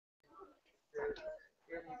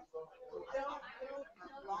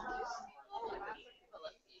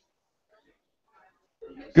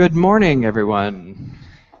Good morning, everyone.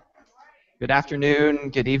 Good afternoon,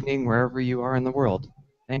 good evening, wherever you are in the world.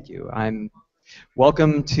 Thank you.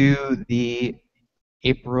 Welcome to the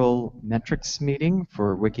April metrics meeting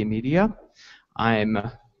for Wikimedia. I'm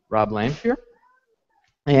Rob Lanphier,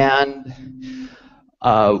 and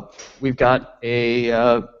we've got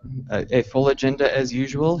a full agenda as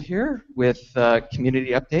usual here with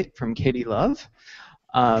community update from Katie Love,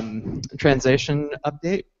 translation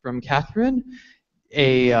update from Catherine,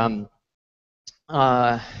 and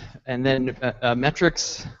then a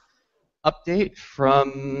metrics update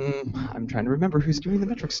from, I'm trying to remember who's doing the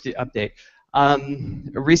metrics update. A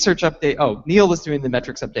research update, oh, Neil was doing the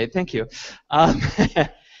metrics update, thank you.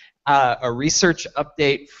 A research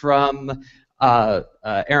update from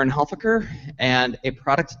Aaron Halfaker, and a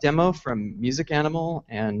product demo from Music Animal,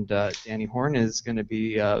 and Danny Horn is going to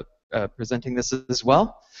be presenting this as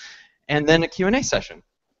well. And then a Q&A session.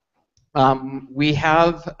 We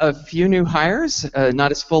have a few new hires,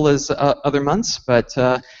 not as full as other months, but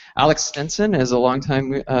Alex Stenson is a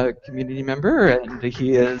longtime community member, and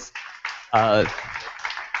he is now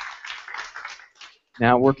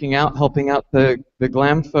helping out the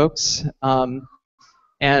GLAM folks,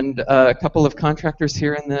 and a couple of contractors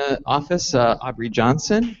here in the office, Aubrey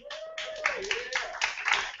Johnson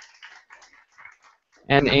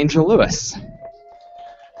and Angel Lewis.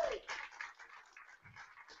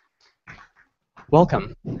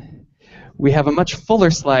 Welcome. We have a much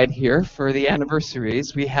fuller slide here for the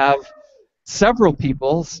anniversaries. We have several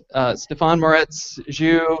people, Stefan Moritz,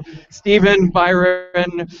 Zhu, Stephen,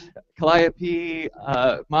 Byron, Calliope,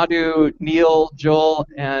 Madhu, Neil, Joel,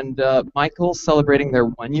 and Michael celebrating their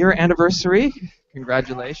 1-year anniversary.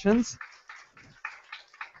 Congratulations.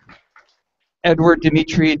 Edward,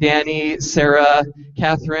 Dimitri, Danny, Sarah,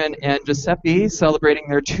 Catherine, and Giuseppe celebrating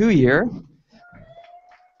their 2-year.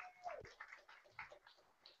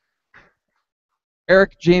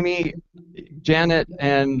 Eric, Jamie, Janet,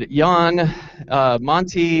 and Jan,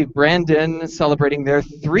 Monty, Brandon celebrating their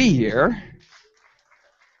 3-year.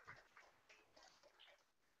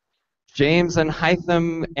 James and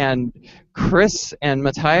Hytham and Chris and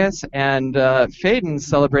Matthias and Faden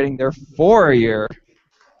celebrating their 4-year.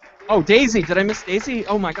 Oh, Daisy, did I miss Daisy?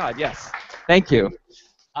 Oh my God, yes. Thank you.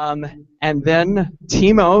 And then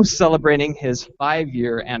Timo celebrating his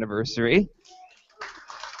 5-year anniversary.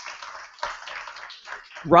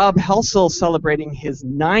 Rob Helsel celebrating his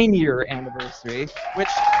 9-year anniversary, which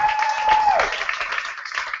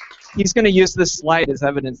he's going to use this slide as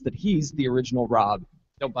evidence that he's the original Rob.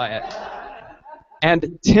 Don't buy it.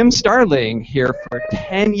 And Tim Starling here for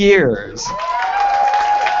 10 years.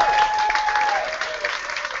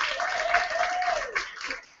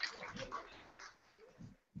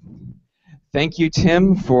 Thank you,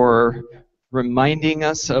 Tim, for reminding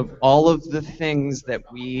us of all of the things that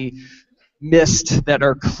we missed that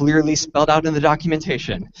are clearly spelled out in the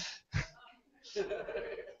documentation.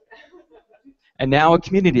 And now a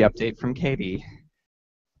community update from Katie.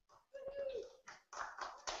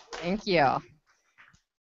 Thank you.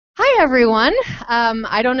 Hi, everyone.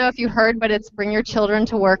 I don't know if you heard, but it's Bring Your Children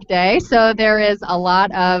to Work Day. So there are a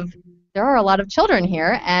lot of children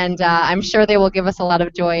here, and I'm sure they will give us a lot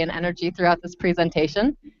of joy and energy throughout this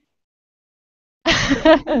presentation.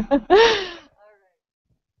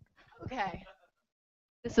 Okay,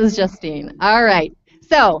 this is Justine. All right,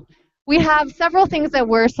 so we have several things that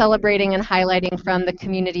we're celebrating and highlighting from the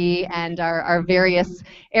community and our various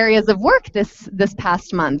areas of work this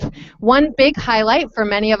past month. One big highlight for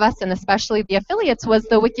many of us, and especially the affiliates, was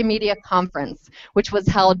the Wikimedia Conference, which was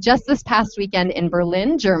held just this past weekend in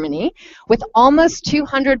Berlin, Germany, with almost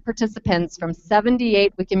 200 participants from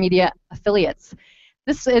 78 Wikimedia affiliates.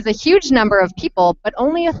 This is a huge number of people, but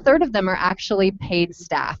only a third of them are actually paid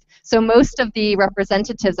staff. So most of the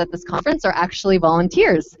representatives at this conference are actually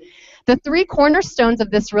volunteers. The 3 cornerstones of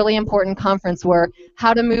this really important conference were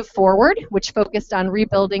How to Move Forward, which focused on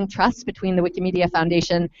rebuilding trust between the Wikimedia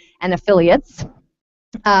Foundation and affiliates,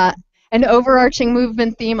 an overarching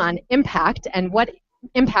movement theme on impact and what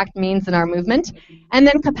impact means in our movement, and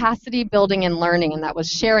then capacity building and learning, and that was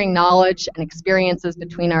sharing knowledge and experiences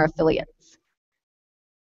between our affiliates.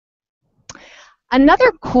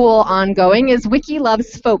 Another cool ongoing is Wiki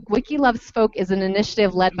Loves Folk. Wiki Loves Folk is an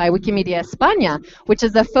initiative led by Wikimedia España, which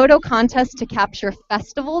is a photo contest to capture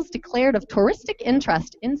festivals declared of touristic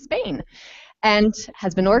interest in Spain, and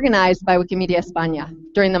has been organized by Wikimedia España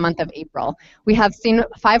during the month of April. We have seen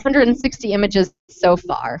 560 images so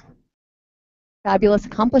far. Fabulous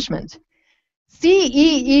accomplishment.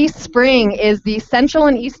 CEE Spring is the Central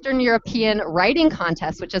and Eastern European Writing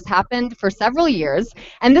Contest, which has happened for several years,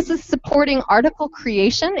 and this is supporting article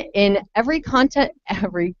creation in every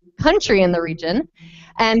country in the region,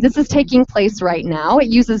 and this is taking place right now. It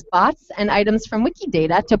uses bots and items from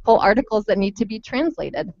Wikidata to pull articles that need to be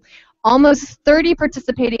translated. Almost 30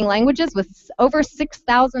 participating languages with over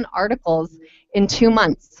 6,000 articles in 2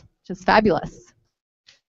 months, which is fabulous.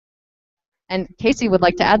 And Casey would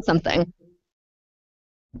like to add something.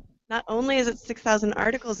 Not only is it 6,000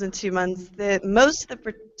 articles in 2 months, most of the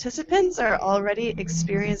participants are already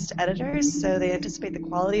experienced editors, so they anticipate the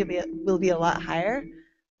quality will be a lot higher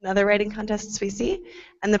than other writing contests we see.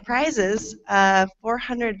 And the prizes,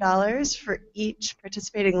 $400 for each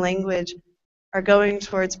participating language, are going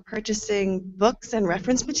towards purchasing books and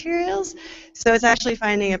reference materials. So it's actually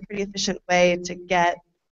finding a pretty efficient way to get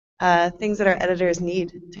things that our editors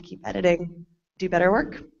need to keep editing, do better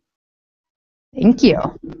work. Thank you.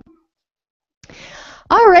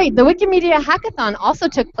 All right, the Wikimedia Hackathon also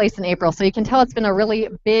took place in April, so you can tell it's been a really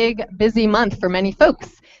big, busy month for many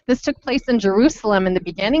folks. This took place in Jerusalem in the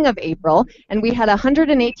beginning of April, and we had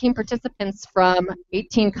 118 participants from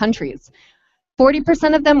 18 countries.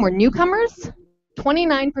 40% of them were newcomers,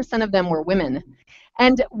 29% of them were women.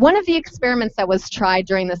 And one of the experiments that was tried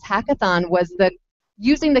during this hackathon was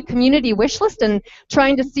using the community wish list and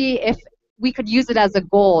trying to see if we could use it as a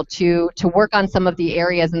goal to work on some of the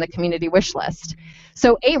areas in the community wish list.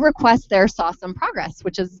 So 8 requests there saw some progress,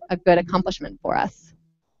 which is a good accomplishment for us.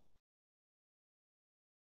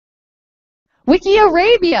 Wiki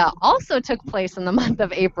Arabia also took place in the month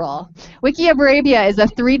of April. Wiki Arabia is a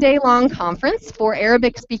 3-day-long conference for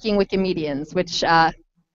Arabic-speaking Wikimedians, which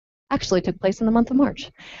actually took place in the month of March.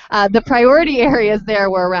 The priority areas there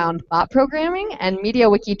were around bot programming and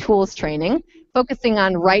MediaWiki tools training, focusing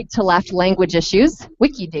on right-to-left language issues,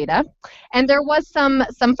 Wikidata, and there was some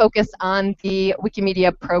focus on the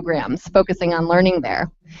Wikimedia programs, focusing on learning there.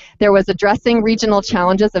 There was addressing regional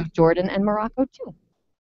challenges of Jordan and Morocco, too.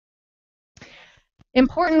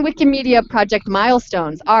 Important Wikimedia project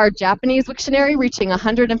milestones are Japanese Wiktionary reaching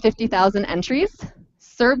 150,000 entries,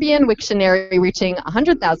 Serbian Wiktionary reaching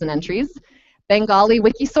 100,000 entries, Bengali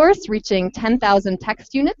Wikisource reaching 10,000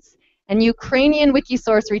 text units, and Ukrainian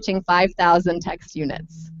Wikisource reaching 5,000 text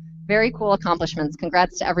units. Very cool accomplishments.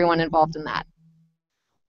 Congrats to everyone involved in that.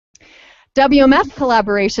 WMF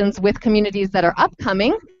collaborations with communities that are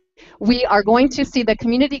upcoming. We are going to see the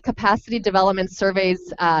community capacity development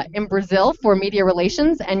surveys in Brazil for media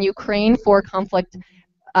relations and Ukraine for conflict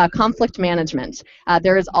management.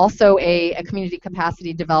 There is also a community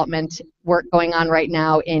capacity development work going on right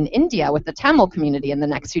now in India with the Tamil community in the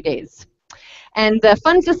next few days. And the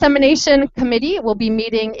Funds Dissemination Committee will be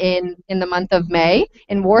meeting in the month of May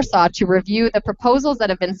in Warsaw to review the proposals that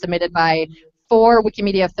have been submitted by 4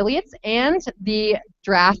 Wikimedia affiliates and the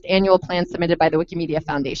draft annual plan submitted by the Wikimedia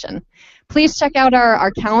Foundation. Please check out our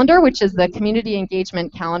calendar, which is the community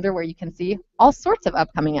engagement calendar, where you can see all sorts of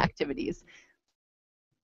upcoming activities.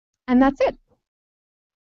 And that's it.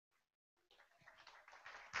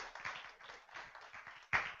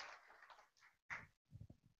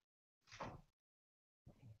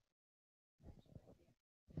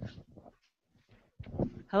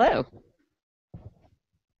 Hello.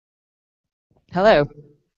 Hello.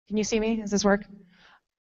 Can you see me? Does this work?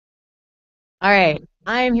 All right.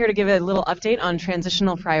 I am here to give a little update on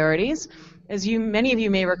transitional priorities. As many of you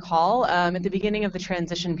may recall, at the beginning of the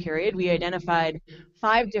transition period, we identified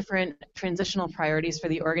 5 different transitional priorities for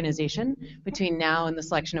the organization between now and the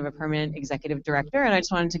selection of a permanent executive director, and I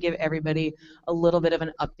just wanted to give everybody a little bit of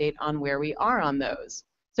an update on where we are on those.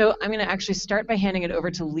 So I'm going to actually start by handing it over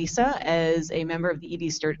to Lisa as a member of the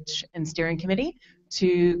ED Search and Steering Committee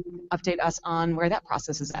to update us on where that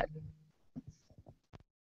process is at.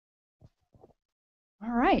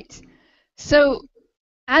 All right. So,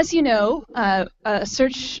 as you know, a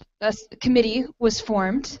search committee was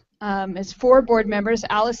formed as 4 board members,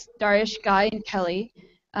 Alice, Darius, Guy, and Kelly.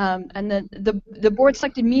 And the board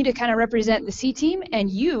selected me to kind of represent the C team, and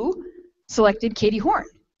you selected Katie Horn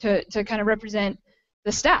to kind of represent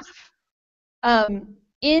the staff.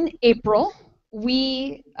 In April,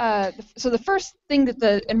 so the first thing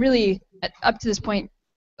that and really up to this point,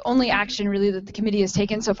 the only action really that the committee has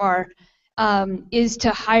taken so far is to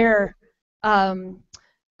hire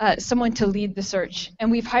someone to lead the search. And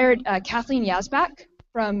we've hired Kathleen Yazbak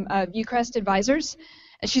from Viewcrest Advisors,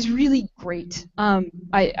 and she's really great.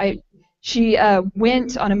 She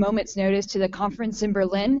went on a moment's notice to the conference in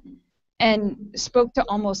Berlin and spoke to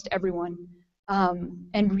almost everyone,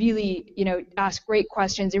 and really, asked great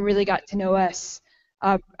questions and really got to know us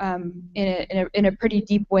in a pretty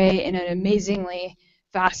deep way in an amazingly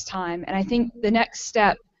fast time. And I think the next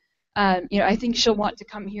step, I think she'll want to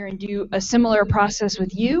come here and do a similar process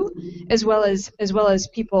with you, as well as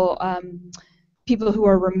people who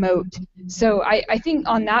are remote. So I think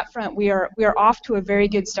on that front we are off to a very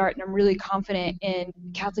good start, and I'm really confident in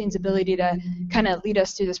Kathleen's ability to kind of lead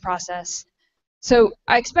us through this process. So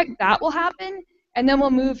I expect that will happen, and then we'll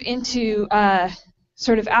move into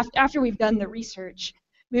sort of after we've done the research,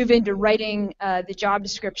 move into writing the job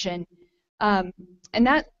description.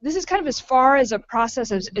 And this is kind of as far as a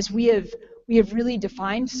process as we have really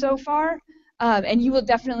defined so far. And you will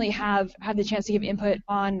definitely have the chance to give input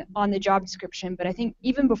on the job description. But I think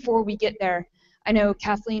even before we get there, I know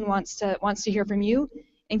Kathleen wants to hear from you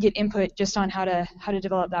and get input just on how to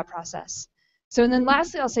develop that process. So, and then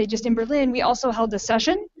lastly, I'll say just in Berlin, we also held a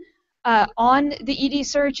session on the ED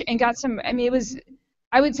search and got some. I mean,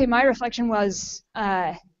 I would say my reflection was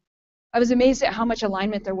I was amazed at how much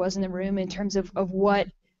alignment there was in the room in terms of what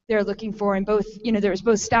they're looking for, and both, there was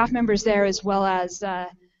both staff members there as well as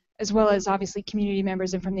obviously community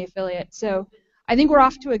members and from the affiliate. So I think we're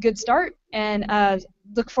off to a good start, and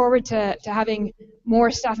look forward to having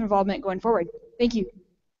more staff involvement going forward. Thank you.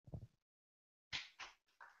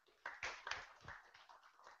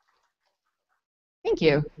 Thank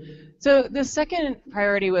you. So the second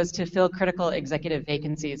priority was to fill critical executive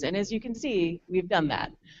vacancies, and as you can see, we've done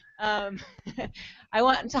that. I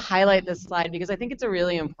want to highlight this slide because I think it's a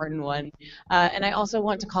really important one, and I also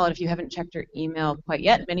want to call it, if you haven't checked your email quite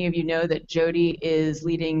yet, many of you know that Jody is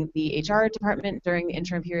leading the HR department during the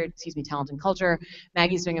interim period, talent and culture.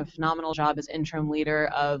 Maggie's doing a phenomenal job as interim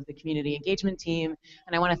leader of the community engagement team,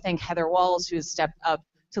 and I want to thank Heather Walls, who has stepped up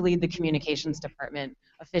to lead the communications department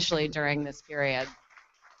officially during this period.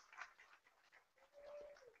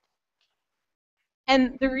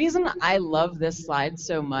 And the reason I love this slide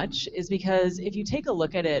so much is because if you take a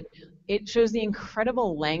look at it, it shows the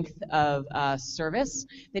incredible length of service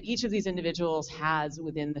that each of these individuals has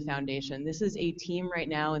within the foundation. This is a team right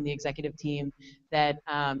now in the executive team that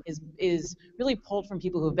is really pulled from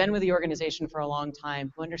people who have been with the organization for a long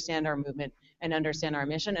time, who understand our movement and understand our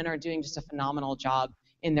mission, and are doing just a phenomenal job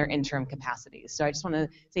in their interim capacities. So I just want to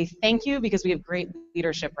say thank you, because we have great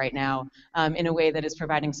leadership right now in a way that is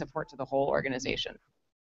providing support to the whole organization.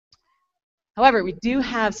 However, we do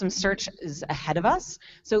have some searches ahead of us.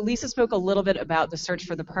 So Lisa spoke a little bit about the search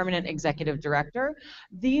for the permanent executive director.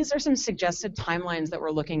 These are some suggested timelines that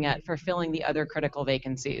we're looking at for filling the other critical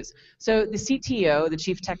vacancies. So the CTO, the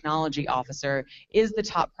Chief Technology Officer, is the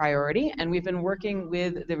top priority, and we've been working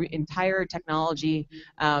with the entire technology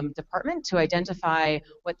department to identify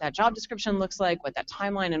what that job description looks like, what that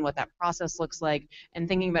timeline and what that process looks like, and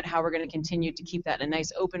thinking about how we're going to continue to keep that a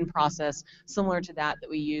nice open process similar to that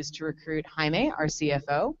we use to recruit Jaime, our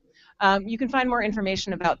CFO. You can find more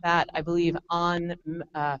information about that, I believe, on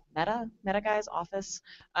Meta Guy's office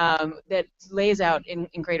that lays out in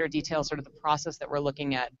greater detail sort of the process that we're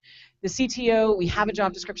looking at. The CTO, we have a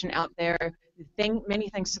job description out there. Many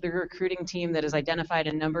thanks to the recruiting team that has identified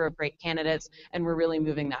a number of great candidates, and we're really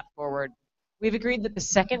moving that forward. We've agreed that the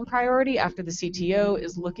second priority after the CTO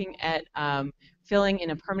is looking at filling in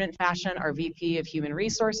a permanent fashion our VP of Human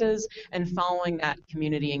Resources and following that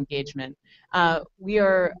community engagement. We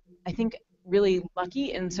are, I think, really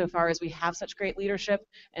lucky insofar as we have such great leadership,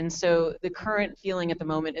 and so the current feeling at the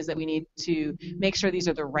moment is that we need to make sure these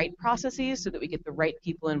are the right processes so that we get the right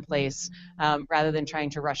people in place rather than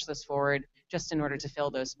trying to rush this forward just in order to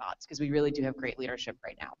fill those spots, because we really do have great leadership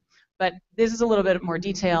right now. But this is a little bit more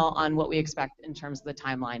detail on what we expect in terms of the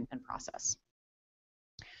timeline and process.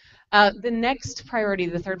 The next priority,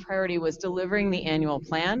 the third priority, was delivering the annual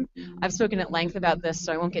plan. I've spoken at length about this,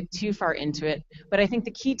 so I won't get too far into it, but I think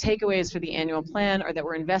the key takeaways for the annual plan are that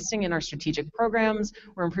we're investing in our strategic programs,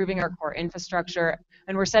 we're improving our core infrastructure,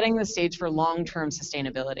 and we're setting the stage for long-term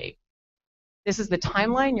sustainability. This is the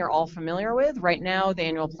timeline you're all familiar with. Right now, the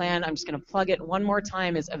annual plan, I'm just going to plug it one more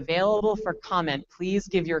time, is available for comment. Please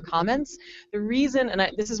give your comments. The reason,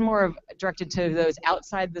 and this is more of directed to those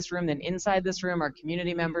outside this room than inside this room, our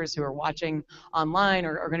community members who are watching online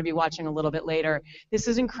or are going to be watching a little bit later. This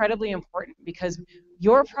is incredibly important because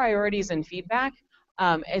your priorities and feedback,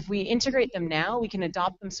 if we integrate them now, we can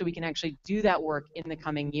adopt them so we can actually do that work in the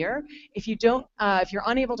coming year. If you don't, if you're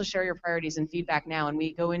unable to share your priorities and feedback now, and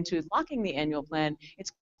we go into locking the annual plan,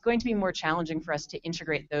 it's going to be more challenging for us to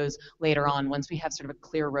integrate those later on once we have sort of a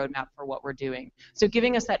clear roadmap for what we're doing. So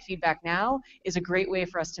giving us that feedback now is a great way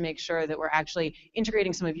for us to make sure that we're actually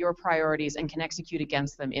integrating some of your priorities and can execute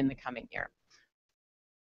against them in the coming year.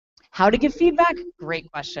 How to give feedback?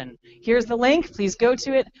 Great question. Here's the link. Please go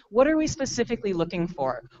to it. What are we specifically looking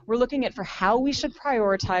for? We're looking at for how we should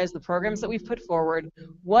prioritize the programs that we've put forward,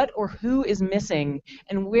 what or who is missing,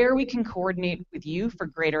 and where we can coordinate with you for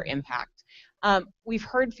greater impact. We've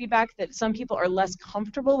heard feedback that some people are less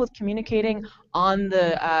comfortable with communicating on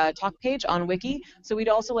the talk page on Wiki, so we'd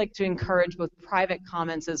also like to encourage both private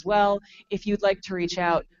comments as well. If you'd like to reach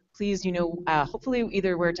out, please, hopefully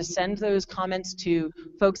either where to send those comments to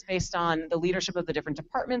folks based on the leadership of the different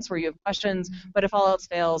departments where you have questions, but if all else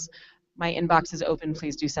fails, my inbox is open.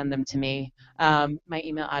 Please do send them to me. My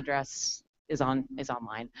email address is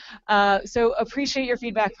online. So appreciate your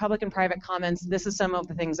feedback, public and private comments. This is some of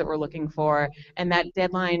the things that we're looking for, and that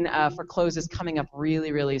deadline for close is coming up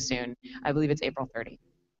really, really soon. I believe it's April 30.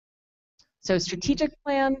 So strategic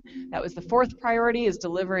plan, that was the fourth priority, is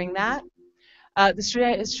delivering that.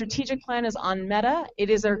 The strategic plan is on Meta. It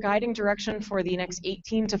is our guiding direction for the next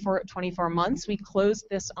 18 to 24 months. We closed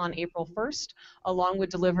this on April 1st, along with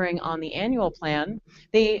delivering on the annual plan.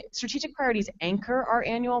 The strategic priorities anchor our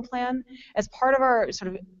annual plan. As part of our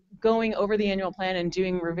sort of going over the annual plan and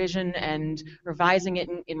doing revision and revising it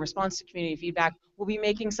in response to community feedback, we'll be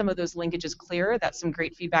making some of those linkages clearer. That's some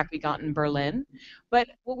great feedback we got in Berlin. But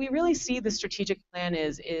what we really see the strategic plan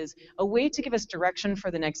is a way to give us direction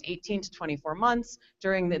for the next 18 to 24 months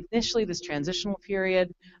during initially this transitional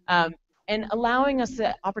period, and allowing us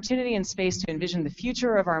the opportunity and space to envision the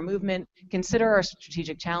future of our movement, consider our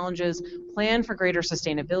strategic challenges, plan for greater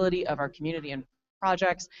sustainability of our community and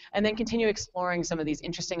projects, and then continue exploring some of these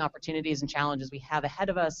interesting opportunities and challenges we have ahead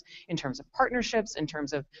of us in terms of partnerships, in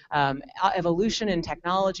terms of evolution in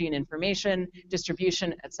technology and information,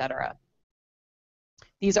 distribution, etc.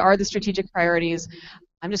 These are the strategic priorities.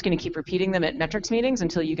 I'm just going to keep repeating them at metrics meetings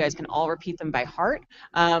until you guys can all repeat them by heart,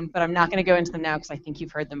 but I'm not going to go into them now because I think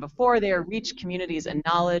you've heard them before. They are reach, communities, and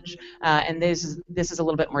knowledge, and this is a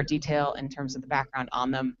little bit more detail in terms of the background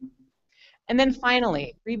on them. And then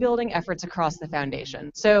finally, rebuilding efforts across the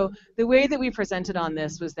foundation. So the way that we presented on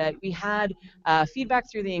this was that we had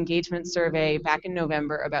feedback through the engagement survey back in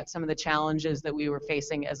November about some of the challenges that we were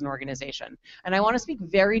facing as an organization. And I want to speak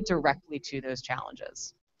very directly to those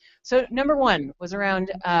challenges. So number one was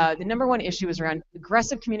around, the number one issue was around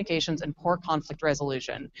aggressive communications and poor conflict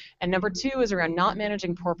resolution. And number two is around not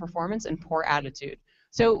managing poor performance and poor attitude.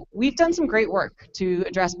 So we've done some great work to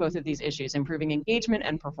address both of these issues, improving engagement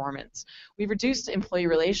and performance. We've reduced employee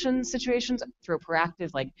relations situations through a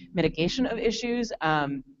proactive mitigation of issues,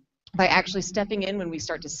 by actually stepping in when we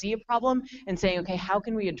start to see a problem and saying, okay, how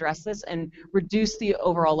can we address this and reduce the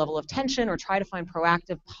overall level of tension, or try to find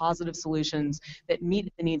proactive, positive solutions that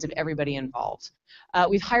meet the needs of everybody involved.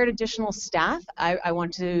 We've hired additional staff. I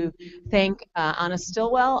want to thank Anna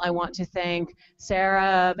Stillwell. I want to thank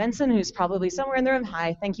Sarah Benson, who's probably somewhere in the room.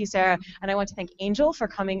 Hi, thank you, Sarah. And I want to thank Angel for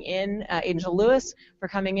coming in, Angel Lewis for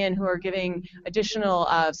coming in, who are giving additional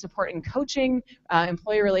support and coaching,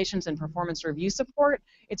 employee relations and performance review support.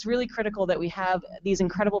 It's really critical that we have these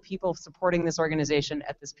incredible people supporting this organization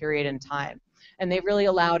at this period in time. And they've really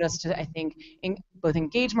allowed us to, I think, both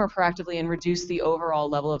engage more proactively and reduce the overall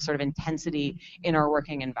level of sort of intensity in our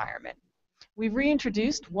working environment. We've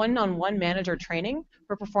reintroduced one-on-one manager training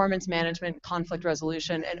for performance management, conflict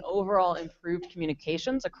resolution, and overall improved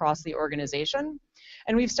communications across the organization.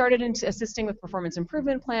 And we've started assisting with performance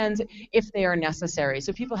improvement plans if they are necessary.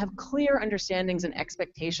 So people have clear understandings and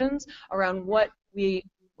expectations around what we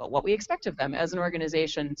expect of them as an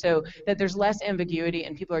organization, so that there's less ambiguity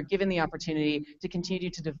and people are given the opportunity to continue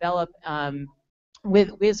to develop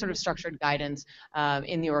with sort of structured guidance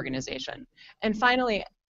in the organization. And finally,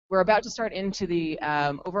 we're about to start into the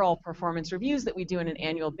overall performance reviews that we do on an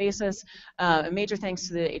annual basis. A major thanks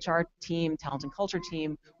to the HR team, talent and culture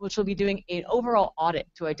team, which will be doing an overall audit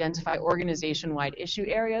to identify organization-wide issue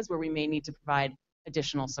areas where we may need to provide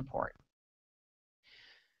additional support.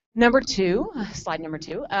 Number two, slide number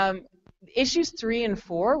two, issues 3 and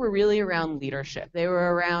 4 were really around leadership. They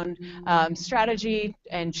were around strategy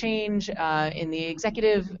and change in the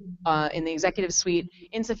executive suite,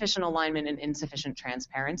 insufficient alignment and insufficient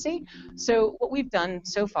transparency. So what we've done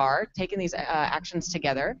so far, taken these actions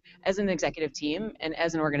together as an executive team and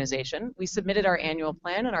as an organization, we submitted our annual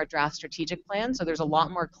plan and our draft strategic plan, so there's a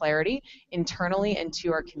lot more clarity internally and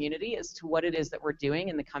to our community as to what it is that we're doing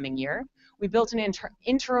in the coming year. We built an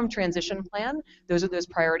interim transition plan. Those are those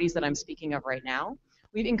priorities that I'm speaking of right now.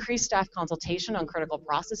 We've increased staff consultation on critical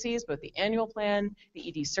processes, both the annual plan, the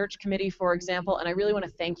ED search committee, for example, and I really want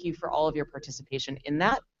to thank you for all of your participation in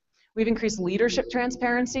that. We've increased leadership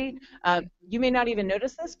transparency. You may not even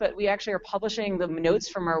notice this, but we actually are publishing the notes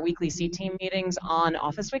from our weekly C-Team meetings on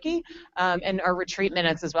OfficeWiki, and our retreat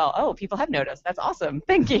minutes as well. Oh, people have noticed. That's awesome.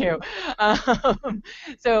 Thank you.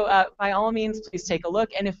 So by all means, please take a look.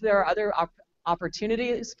 And if there are other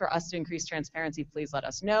opportunities for us to increase transparency, please let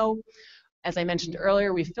us know. As I mentioned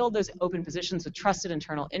earlier, we filled those open positions with trusted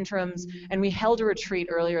internal interims, and we held a retreat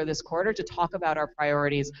earlier this quarter to talk about our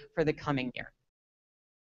priorities for the coming year.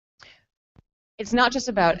 It's not just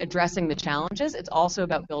about addressing the challenges, it's also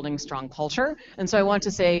about building strong culture. And so I want to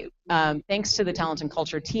say thanks to the talent and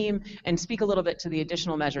culture team and speak a little bit to the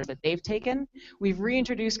additional measures that they've taken. We've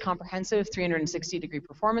reintroduced comprehensive 360-degree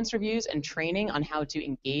performance reviews and training on how to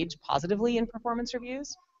engage positively in performance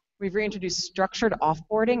reviews. We've reintroduced structured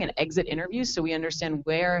offboarding and exit interviews so we understand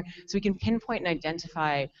where, so we can pinpoint and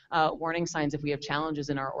identify warning signs if we have challenges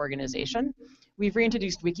in our organization. We've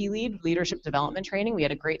reintroduced WikiLead leadership development training. We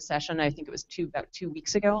had a great session, I think it was about 2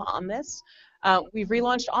 weeks ago on this. We've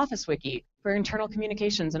relaunched OfficeWiki for internal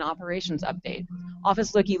communications and operations update.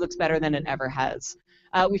 OfficeWiki looks better than it ever has.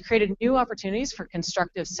 We've created new opportunities for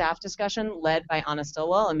constructive staff discussion led by Anna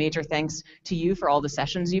Stillwell. A major thanks to you for all the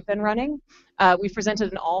sessions you've been running. We've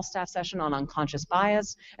presented an all-staff session on unconscious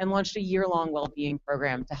bias and launched a year-long well-being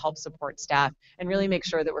program to help support staff and really make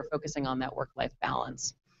sure that we're focusing on that work-life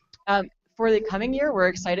balance. For the coming year, we're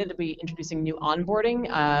excited to be introducing new onboarding,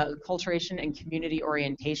 acculturation, and community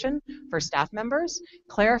orientation for staff members,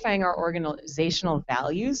 clarifying our organizational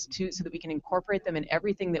values so that we can incorporate them in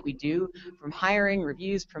everything that we do, from hiring,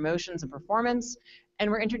 reviews, promotions, and performance. And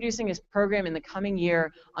we're introducing a program in the coming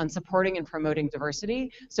year on supporting and promoting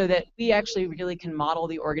diversity so that we actually really can model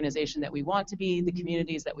the organization that we want to be, the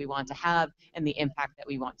communities that we want to have, and the impact that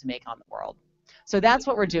we want to make on the world. So that's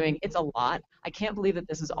what we're doing. It's a lot. I can't believe that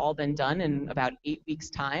this has all been done in about 8 weeks'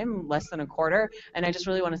 time, less than a quarter. And I just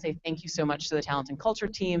really want to say thank you so much to the talent and culture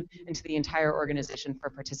team and to the entire organization for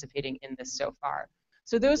participating in this so far.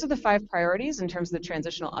 So those are the 5 priorities in terms of the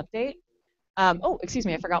transitional update. Oh, excuse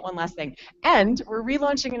me, I forgot one last thing. And we're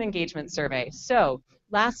relaunching an engagement survey. So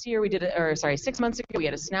last year we did, 6 months ago, we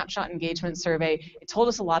had a snapshot engagement survey. It told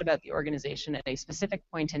us a lot about the organization at a specific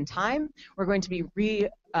point in time. We're going to be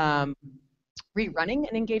rerunning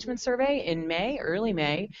an engagement survey in May, early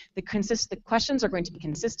May. The questions are going to be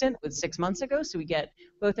consistent with 6 months ago, so we get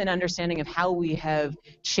both an understanding of how we have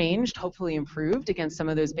changed, hopefully improved against some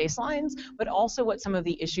of those baselines, but also what some of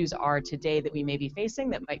the issues are today that we may be facing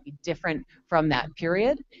that might be different from that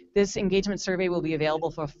period. This engagement survey will be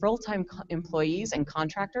available for full-time employees and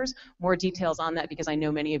contractors. More details on that because I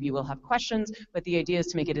know many of you will have questions, but the idea is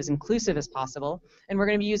to make it as inclusive as possible. And we're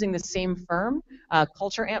going to be using the same firm,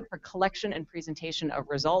 Culture Amp, for collection and presentation of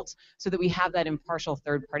results so that we have that impartial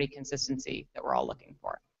third-party consistency that we're all looking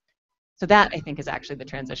for. So that, I think, is actually the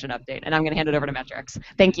transition update. And I'm going to hand it over to Metrics.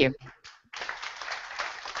 Thank you.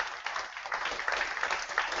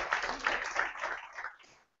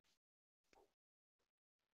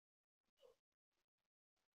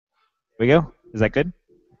 Here we go. Is that good?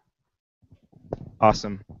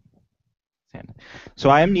 Awesome.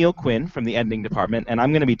 So I am Neil Quinn from the editing department, and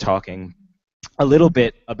I'm going to be talking a little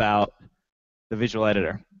bit about the visual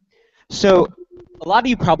editor. So a lot of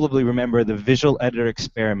you probably remember the visual editor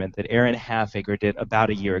experiment that Aaron Halfaker did about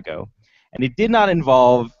a year ago. And it did not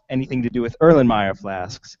involve anything to do with Erlenmeyer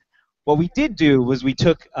flasks. What we did do was we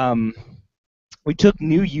took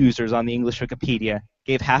new users on the English Wikipedia,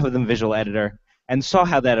 gave half of them visual editor, and saw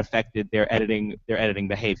how that affected their editing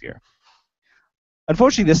behavior.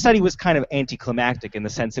 Unfortunately, the study was kind of anticlimactic in the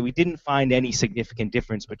sense that we didn't find any significant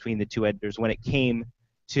difference between the two editors when it came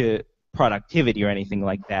to productivity or anything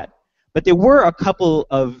like that. But there were a couple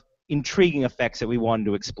of intriguing effects that we wanted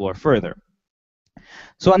to explore further.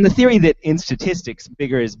 So on the theory that in statistics,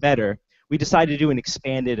 bigger is better, we decided to do an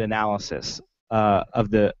expanded analysis of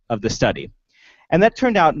the study. And that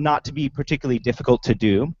turned out not to be particularly difficult to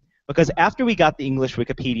do, because after we got the English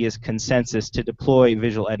Wikipedia's consensus to deploy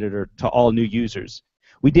Visual Editor to all new users,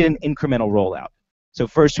 we did an incremental rollout. So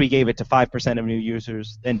first we gave it to 5% of new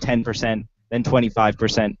users, then 10%, then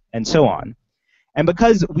 25%, and so on. And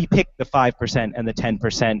because we picked the 5% and the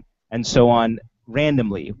 10% and so on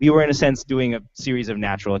randomly, we were in a sense doing a series of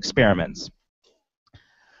natural experiments.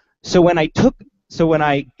 So when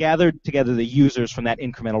I gathered together the users from that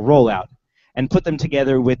incremental rollout and put them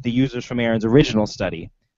together with the users from Aaron's original study,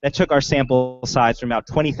 that took our sample size from about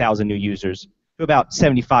 20,000 new users to about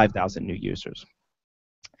 75,000 new users.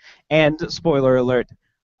 And spoiler alert,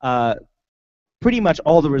 pretty much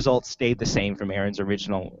all the results stayed the same from Aaron's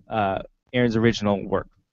original work.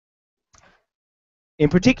 in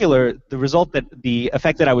particular, the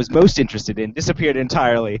effect that I was most interested in disappeared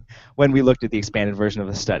entirely when we looked at the expanded version of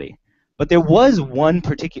the study. But there was one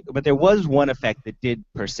effect that did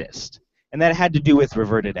persist, and that had to do with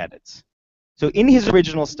reverted edits. So in his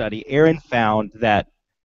original study, Aaron found that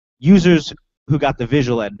users who got the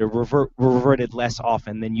visual editor were reverted less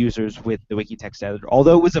often than users with the wiki text editor,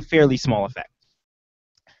 although it was a fairly small effect.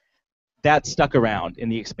 That stuck around in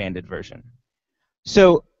the expanded version.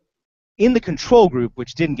 So in the control group,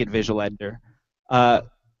 which didn't get visual editor,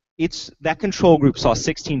 that control group saw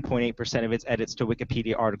 16.8% of its edits to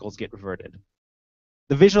Wikipedia articles get reverted.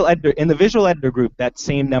 In the visual editor group, that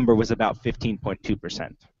same number was about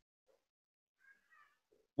 15.2%.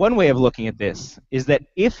 One way of looking at this is that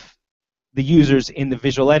if the users in the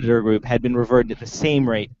visual editor group had been reverted at the same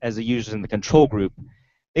rate as the users in the control group,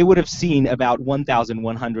 they would have seen about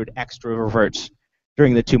 1,100 extra reverts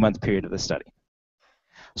during the 2-month period of the study.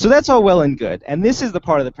 So that's all well and good. And this is the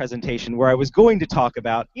part of the presentation where I was going to talk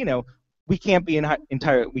about, we can't be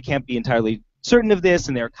entirely certain of this,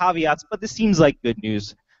 and there are caveats, but this seems like good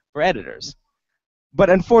news for editors. But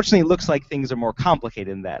unfortunately, it looks like things are more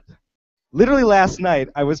complicated than that. Literally last night,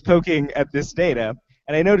 I was poking at this data,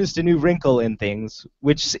 and I noticed a new wrinkle in things,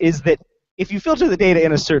 which is that if you filter the data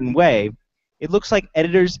in a certain way, it looks like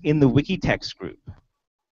editors in the Wikitext group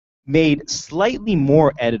made slightly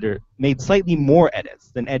more edits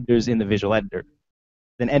than editors in the visual editor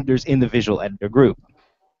group.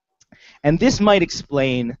 And this might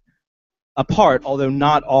explain a part, although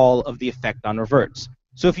not all, of the effect on reverts.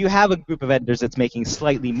 So if you have a group of editors that's making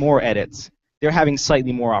slightly more edits, they're having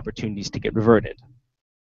slightly more opportunities to get reverted.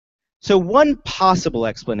 So one possible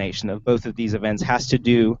explanation of both of these events has to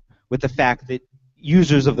do with the fact that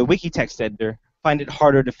users of the Wikitext editor find it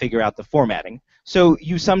harder to figure out the formatting. So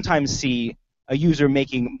you sometimes see a user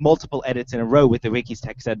making multiple edits in a row with the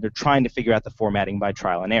Wikitext editor trying to figure out the formatting by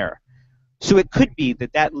trial and error. So it could be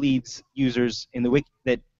that that leads users in the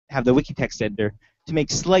that have the Wikitext editor to make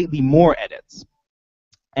slightly more edits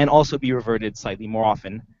and also be reverted slightly more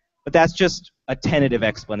often. But that's just a tentative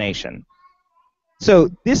explanation. So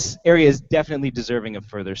this area is definitely deserving of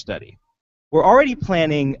further study. We're already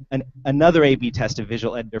planning another A/B test of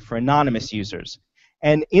visual editor for anonymous users.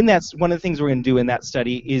 And one of the things we're going to do in that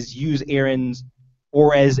study is use Aaron's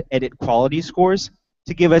ORES edit quality scores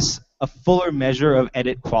to give us a fuller measure of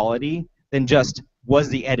edit quality than just was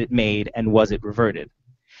the edit made and was it reverted.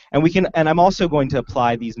 And I'm also going to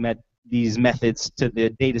apply these methods to the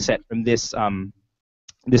data set from this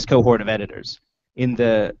this cohort of editors in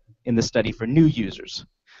the study for new users.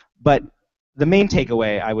 But the main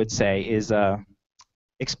takeaway, I would say, is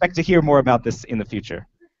expect to hear more about this in the future.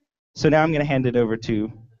 So now I'm going to hand it over to,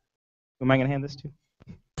 who am I going to hand this to?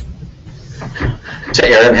 To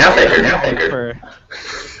Aaron Halfaker.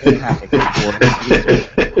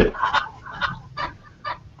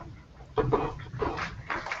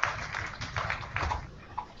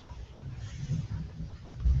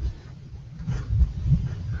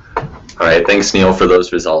 All right, thanks, Neil, for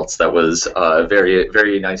those results. That was very,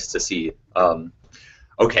 very nice to see.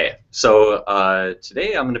 Okay, so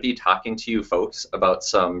today I'm going to be talking to you folks about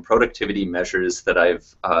some productivity measures that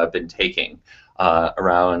I've been taking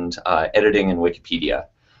around editing in Wikipedia.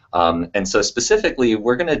 And so specifically,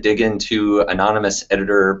 we're going to dig into anonymous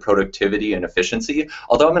editor productivity and efficiency.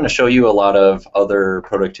 Although I'm going to show you a lot of other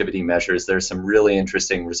productivity measures, there's some really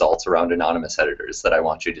interesting results around anonymous editors that I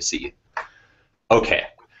want you to see. Okay.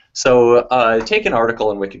 So take an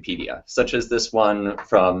article in Wikipedia, such as this one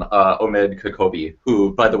from Omid Kokobi,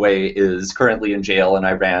 who, by the way, is currently in jail in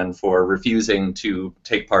Iran for refusing to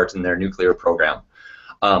take part in their nuclear program.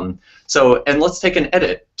 And let's take an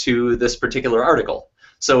edit to this particular article.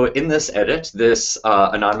 So in this edit, this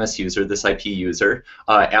anonymous user, this IP user,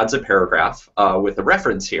 adds a paragraph with a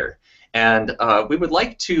reference here. And we would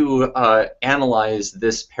like to analyze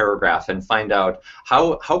this paragraph and find out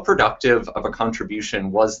how productive of a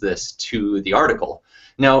contribution was this to the article.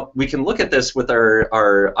 Now, we can look at this with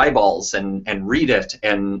our eyeballs and read it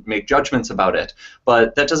and make judgments about it,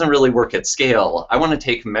 but that doesn't really work at scale. I want to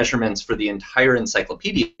take measurements for the entire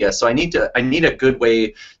encyclopedia, so I need a good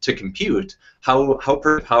way to compute how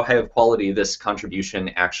high of quality this contribution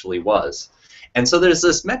actually was. And so there's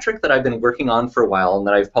this metric that I've been working on for a while and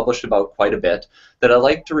that I've published about quite a bit that I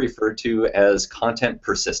like to refer to as content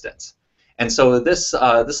persistence. And so this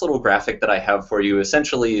little graphic that I have for you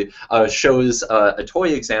essentially shows a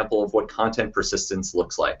toy example of what content persistence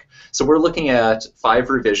looks like. So we're looking at 5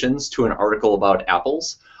 revisions to an article about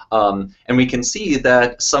apples. And we can see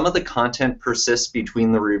that some of the content persists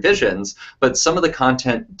between the revisions, but some of the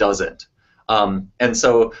content doesn't. And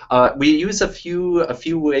so we use a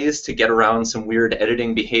few ways to get around some weird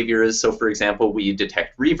editing behaviors. So for example, we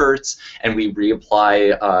detect reverts and we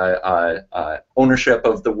reapply ownership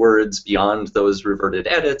of the words beyond those reverted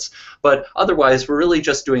edits. But otherwise, we're really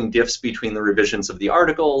just doing diffs between the revisions of the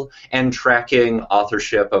article and tracking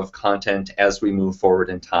authorship of content as we move forward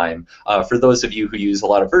in time. For those of you who use a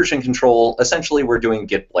lot of version control, essentially we're doing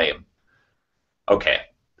git blame. Okay,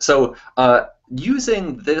 so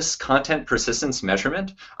using this content persistence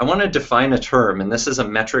measurement, I want to define a term, and this is a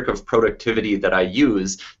metric of productivity that I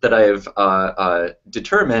use that I've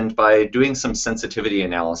determined by doing some sensitivity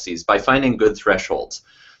analyses, by finding good thresholds.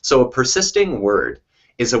 So a persisting word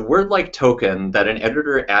is a word-like token that an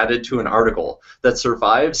editor added to an article that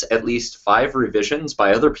survives at least 5 revisions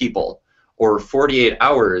by other people, or 48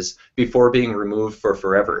 hours before being removed for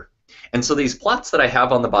forever. And so these plots that I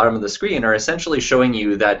have on the bottom of the screen are essentially showing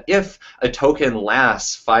you that if a token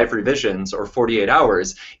lasts 5 revisions or 48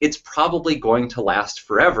 hours, it's probably going to last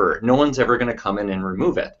forever. No one's ever going to come in and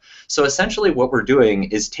remove it. So essentially what we're doing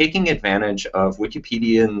is taking advantage of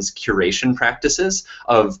Wikipedians' curation practices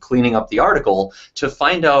of cleaning up the article to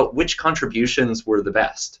find out which contributions were the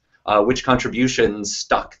best, which contributions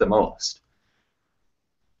stuck the most.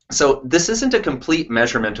 So this isn't a complete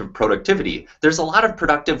measurement of productivity. There's a lot of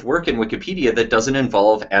productive work in Wikipedia that doesn't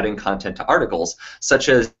involve adding content to articles, such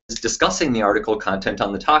as discussing the article content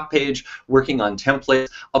on the talk page, working on templates,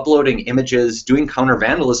 uploading images, doing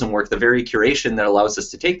counter-vandalism work, the very curation that allows us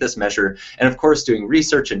to take this measure, and of course doing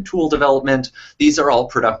research and tool development. These are all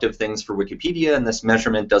productive things for Wikipedia, and this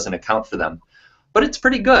measurement doesn't account for them. But it's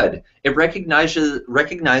pretty good. It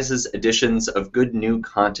recognizes additions of good new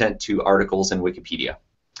content to articles in Wikipedia.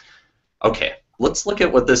 Okay, let's look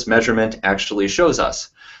at what this measurement actually shows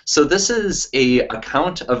us. So this is a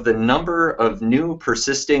count of the number of new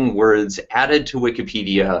persisting words added to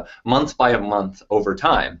Wikipedia month by month over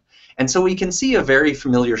time. And so we can see a very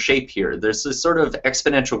familiar shape here. There's this sort of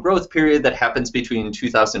exponential growth period that happens between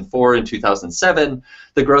 2004 and 2007.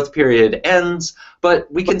 The growth period ends,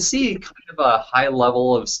 but we can see kind of a high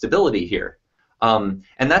level of stability here. And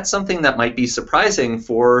that's something that might be surprising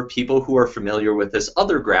for people who are familiar with this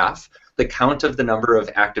other graph, the count of the number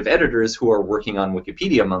of active editors who are working on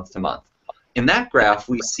Wikipedia month to month. In that graph,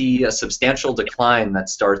 we see a substantial decline that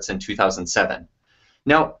starts in 2007.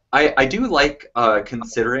 Now, I do like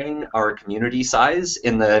considering our community size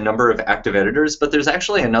in the number of active editors, but there's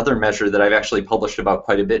actually another measure that I've actually published about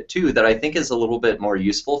quite a bit too that I think is a little bit more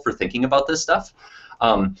useful for thinking about this stuff.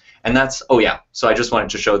 And that's, oh yeah, so I just wanted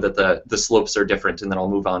to show that the slopes are different, and then I'll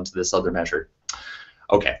move on to this other measure.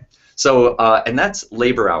 Okay, so, and that's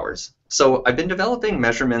labor hours. So I've been developing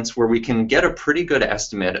measurements where we can get a pretty good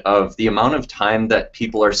estimate of the amount of time that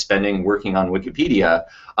people are spending working on Wikipedia.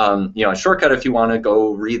 You know, a shortcut if you want to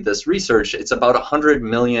go read this research, it's about 100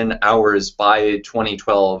 million hours by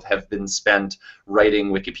 2012 have been spent writing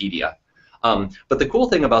Wikipedia. But the cool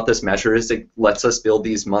thing about this measure is it lets us build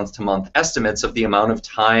these month-to-month estimates of the amount of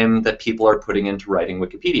time that people are putting into writing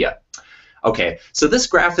Wikipedia. Okay, so this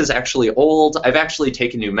graph is actually old. I've actually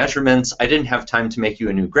taken new measurements. I didn't have time to make you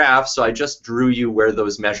a new graph, so I just drew you where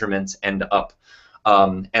those measurements end up.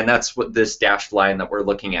 And that's what this dashed line that we're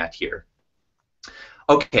looking at here.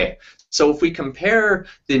 Okay, so if we compare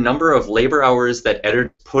the number of labor hours that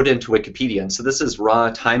editors put into Wikipedia, and so this is raw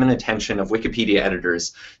time and attention of Wikipedia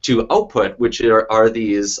editors, to output, which are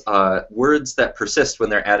these words that persist when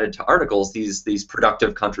they're added to articles, these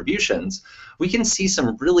productive contributions, we can see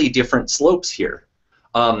some really different slopes here.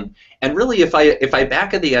 And really, if I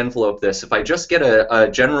back of the envelope this, if I just get a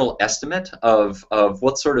general estimate of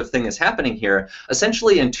what sort of thing is happening here,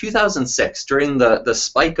 essentially in 2006, during the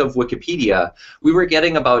spike of Wikipedia, we were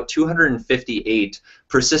getting about 258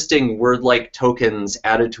 persisting word-like tokens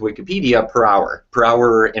added to Wikipedia per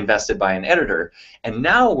hour invested by an editor. And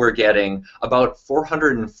now we're getting about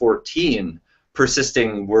 414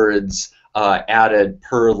 persisting words added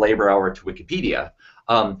per labor hour to Wikipedia.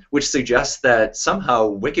 Which suggests that somehow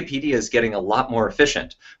Wikipedia is getting a lot more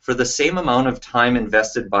efficient. For the same amount of time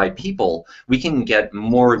invested by people, we can get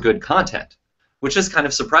more good content, which is kind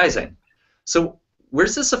of surprising. So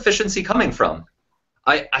where's this efficiency coming from?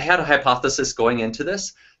 I had a hypothesis going into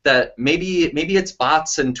this that maybe it's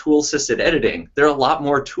bots and tool-assisted editing. There are a lot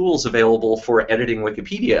more tools available for editing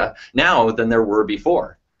Wikipedia now than there were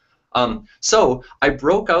before. So I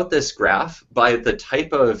broke out this graph by the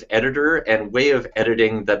type of editor and way of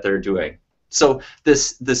editing that they're doing. So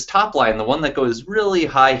this top line, the one that goes really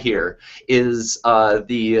high here, is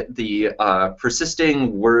the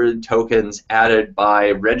persisting word tokens added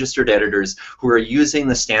by registered editors who are using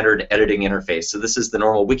the standard editing interface. So this is the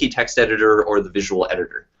normal wiki text editor or the visual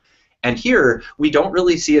editor. And here, we don't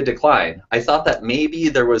really see a decline. I thought that maybe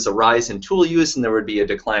there was a rise in tool use and there would be a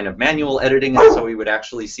decline of manual editing, and so we would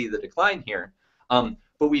actually see the decline here.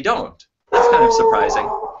 But we don't. That's kind of surprising.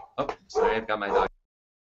 Oh, sorry, I've got my dog.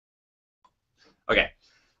 Okay,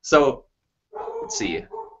 so let's see.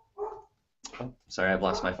 Oh, sorry, I've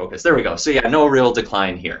lost my focus. There we go. So yeah, no real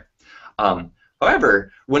decline here.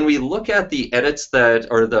 However, when we look at the edits that,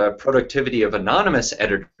 or the productivity of anonymous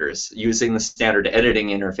editors using the standard editing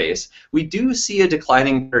interface, we do see a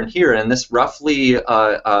declining pattern here, and this roughly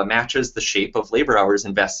matches the shape of labor hours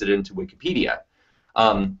invested into Wikipedia.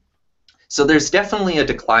 So there's definitely a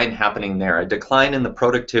decline happening there, a decline in the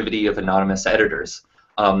productivity of anonymous editors.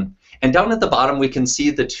 And down at the bottom, we can see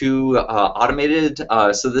the two automated,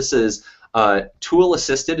 so this is tool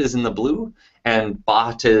assisted is in the blue, and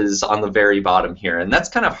bot is on the very bottom here. And that's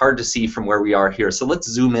kind of hard to see from where we are here. So let's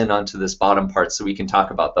zoom in onto this bottom part so we can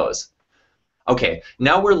talk about those. Okay,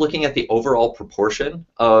 now we're looking at the overall proportion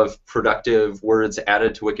of productive words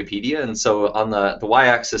added to Wikipedia. And so on the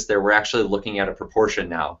y-axis there, we're actually looking at a proportion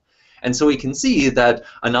now. And so we can see that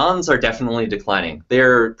anons are definitely declining.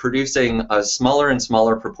 They're producing a smaller and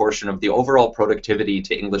smaller proportion of the overall productivity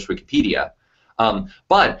to English Wikipedia.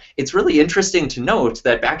 But it's really interesting to note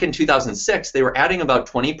that back in 2006, they were adding about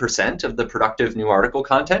 20% of the productive new article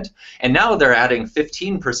content, and now they're adding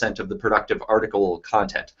 15% of the productive article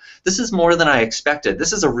content. This is more than I expected.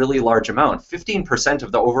 This is a really large amount. 15%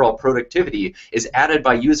 of the overall productivity is added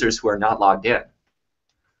by users who are not logged in.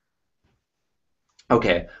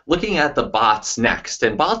 Okay, looking at the bots next,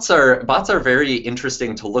 and bots are very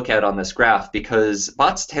interesting to look at on this graph because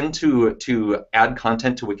bots tend to add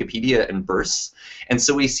content to Wikipedia in bursts, and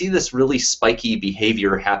so we see this really spiky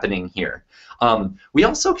behavior happening here. We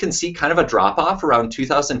also can see kind of a drop-off around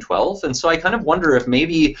 2012, and so I kind of wonder if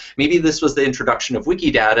maybe this was the introduction of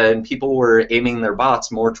Wikidata and people were aiming their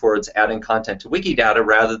bots more towards adding content to Wikidata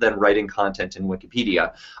rather than writing content in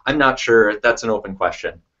Wikipedia. I'm not sure. That's an open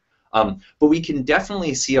question. But we can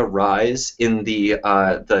definitely see a rise in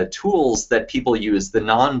the tools that people use, the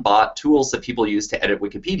non-bot tools that people use to edit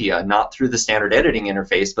Wikipedia, not through the standard editing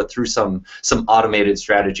interface, but through some automated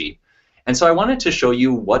strategy. And so I wanted to show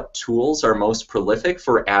you what tools are most prolific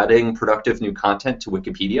for adding productive new content to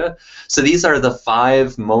Wikipedia. So these are the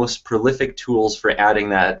 5 most prolific tools for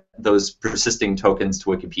adding those persisting tokens to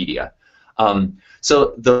Wikipedia.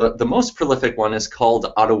 So the most prolific one is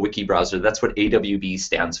called AutoWiki Browser. That's what AWB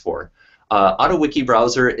stands for. AutoWiki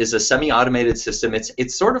Browser is a semi-automated system.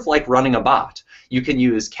 It's sort of like running a bot. You can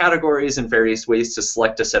use categories in various ways to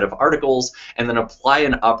select a set of articles and then apply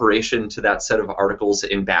an operation to that set of articles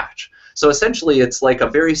in batch. So essentially, it's like a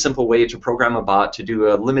very simple way to program a bot to do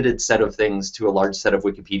a limited set of things to a large set of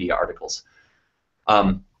Wikipedia articles.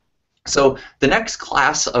 So the next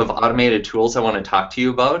class of automated tools I want to talk to you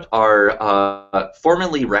about are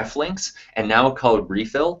formerly RefLinks and now called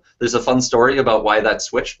Refill. There's a fun story about why that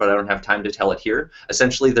switched, but I don't have time to tell it here.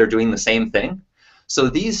 Essentially, they're doing the same thing. So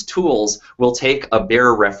these tools will take a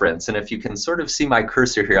bare reference, and if you can sort of see my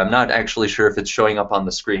cursor here, I'm not actually sure if it's showing up on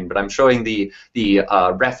the screen, but I'm showing the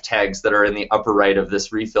ref tags that are in the upper right of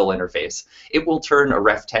this Refill interface. It will turn a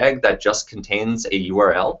ref tag that just contains a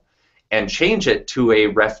URL and change it to a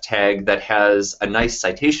ref tag that has a nice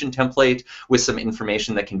citation template with some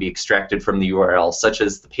information that can be extracted from the URL, such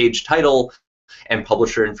as the page title and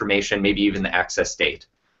publisher information, maybe even the access date.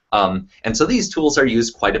 And so these tools are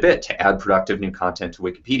used quite a bit to add productive new content to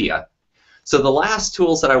Wikipedia. So the last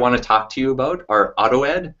tools that I want to talk to you about are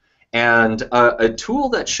AutoEd and a tool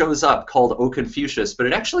that shows up called OConfucius, but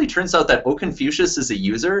it actually turns out that OConfucius is a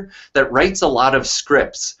user that writes a lot of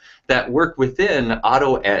scripts that work within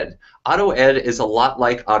AutoEd. AutoEd is a lot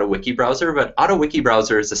like AutoWiki Browser, but AutoWiki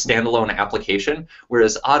Browser is a standalone application,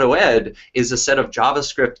 whereas AutoEd is a set of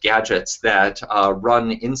JavaScript gadgets that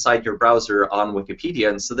run inside your browser on Wikipedia,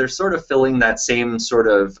 and so they're sort of filling that same sort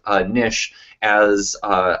of niche as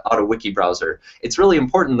AutoWiki Browser. It's really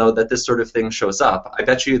important, though, that this sort of thing shows up. I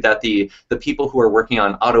bet you that the people who are working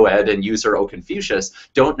on AutoEd and user OConfucius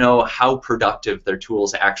don't know how productive their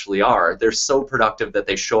tools actually are. They're so productive that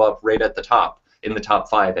they show up right at the top, in the top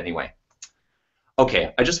 5 anyway.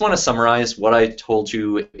 Okay, I just want to summarize what I told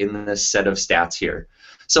you in this set of stats here.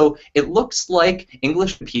 So it looks like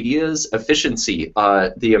English Wikipedia's efficiency,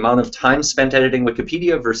 the amount of time spent editing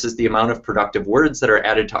Wikipedia versus the amount of productive words that are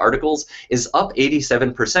added to articles, is up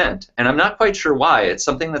 87%. And I'm not quite sure why. It's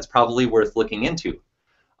something that's probably worth looking into.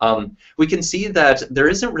 We can see that there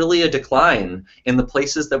isn't really a decline in the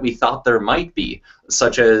places that we thought there might be,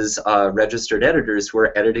 such as registered editors who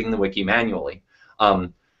are editing the wiki manually.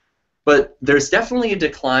 But there's definitely a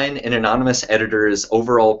decline in anonymous editors'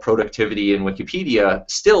 overall productivity in Wikipedia.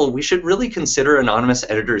 Still, we should really consider anonymous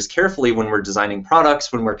editors carefully when we're designing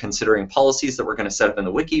products, when we're considering policies that we're going to set up in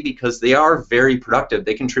the wiki, because they are very productive.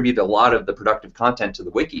 They contribute a lot of the productive content to the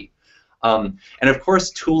wiki. And of course,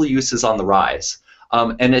 tool use is on the rise.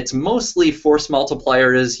 And it's mostly force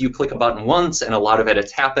multipliers. You click a button once and a lot of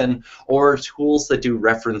edits happen, or tools that do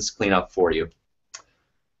reference cleanup for you.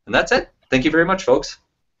 And that's it. Thank you very much, folks.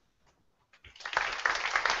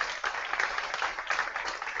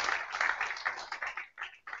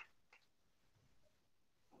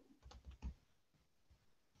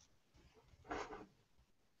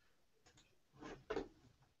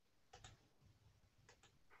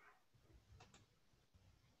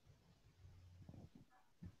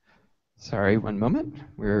 Sorry, one moment.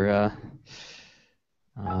 We're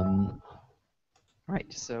all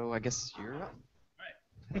right. So I guess you're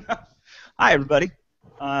up. Hi, everybody.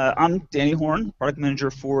 I'm Danny Horn, product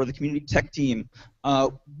manager for the community tech team.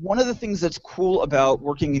 One of the things that's cool about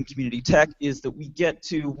working in community tech is that we get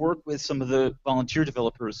to work with some of the volunteer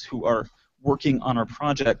developers who are working on our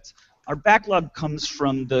project. Our backlog comes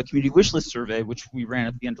from the community wishlist survey, which we ran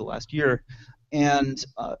at the end of last year, and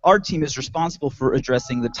our team is responsible for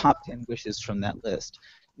addressing the top 10 wishes from that list.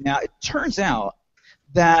 Now, it turns out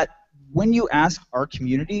that when you ask our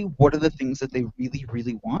community what are the things that they really,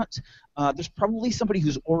 really want, there's probably somebody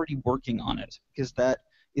who's already working on it, because that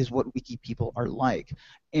is what wiki people are like.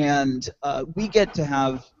 And we get to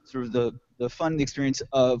have sort of the fun experience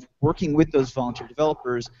of working with those volunteer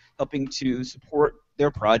developers, helping to support their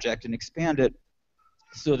project and expand it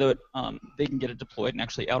so that they can get it deployed and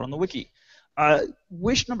actually out on the wiki.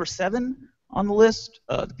 Wish number 7 on the list,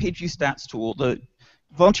 the page view stats tool. The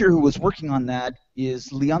volunteer who was working on that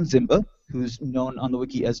is Leon Zimba, who's known on the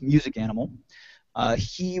wiki as Music Animal.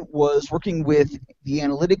 He was working with the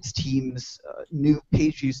analytics team's new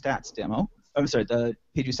page view stats demo. I'm sorry, the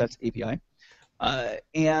page view stats API,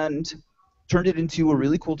 and turned it into a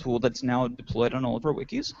really cool tool that's now deployed on all of our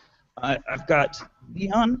wikis. I've got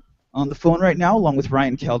Leon on the phone right now, along with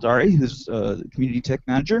Ryan Caldari, who's the community tech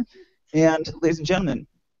manager. And ladies and gentlemen,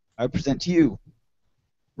 I present to you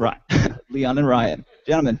Leon and Ryan.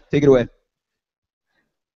 Gentlemen, take it away.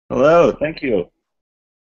 Hello, thank you.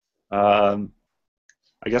 I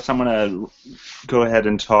guess I'm going to go ahead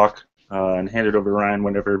and talk and hand it over to Ryan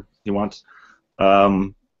whenever he wants.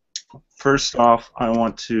 First off, I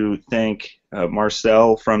want to thank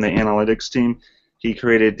Marcel from the analytics team. He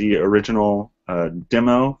created the original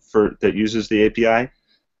demo that uses the API,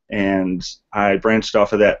 and I branched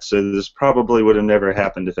off of that, so this probably would have never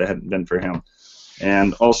happened if it hadn't been for him.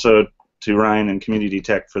 And also to Ryan and Community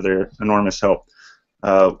Tech for their enormous help.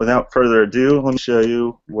 Without further ado, let me show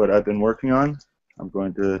you what I've been working on. I'm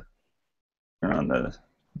going to turn on the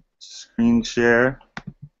screen share.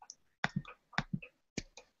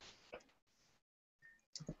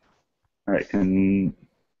 All right, can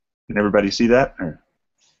everybody see that? Or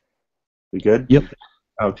we good? Yep.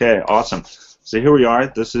 Okay, awesome. So here we are.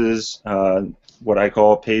 This is what I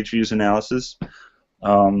call page views analysis.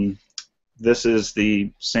 This is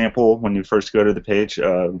the sample when you first go to the page.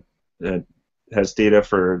 It has data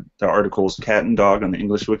for the articles cat and dog on the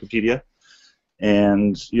English Wikipedia.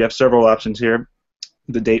 And you have several options here.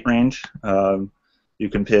 The date range. You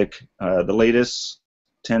can pick the latest,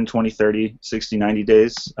 10, 20, 30, 60, 90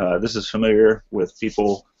 days. This is familiar with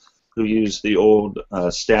people who use the old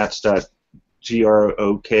stats.grok.se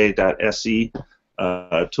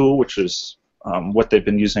tool, which is what they've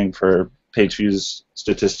been using for page views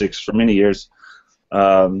statistics for many years.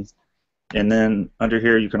 And then under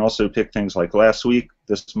here you can also pick things like last week,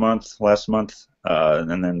 this month, last month,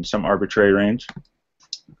 and then some arbitrary range.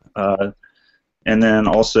 And then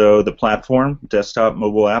also the platform, desktop,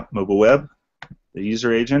 mobile app, mobile web, the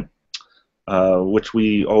user agent, which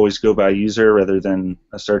we always go by user rather than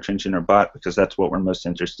a search engine or bot, because that's what we're most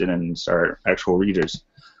interested in, is our actual readers.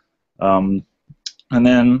 And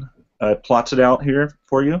then it plots it out here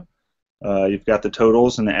for you. You've got the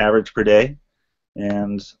totals and the average per day.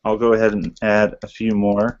 And I'll go ahead and add a few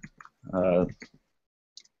more. Do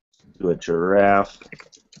a giraffe,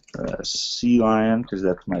 a sea lion, because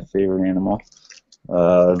that's my favorite animal.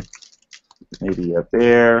 Maybe a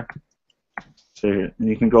bear. So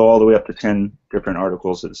you can go all the way up to 10 different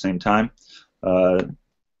articles at the same time.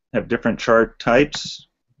 Have different chart types.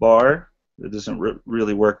 Bar. It doesn't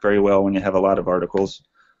really work very well when you have a lot of articles.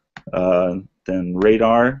 Then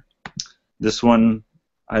radar. This one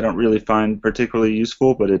I don't really find particularly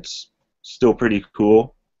useful, but it's still pretty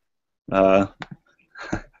cool. Then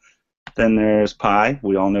there's pi.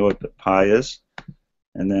 We all know what pi is.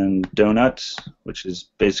 and then donut, which is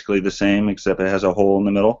basically the same except it has a hole in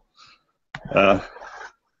the middle.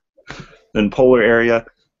 Then polar area,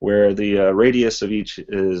 where the radius of each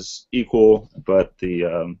is equal, but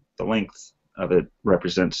the length of it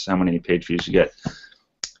represents how many page views you get.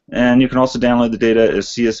 And you can also download the data as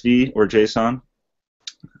CSV or JSON.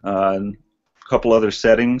 A couple other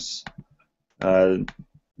settings.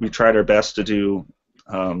 We tried our best to do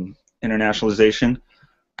internationalization.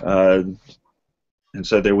 And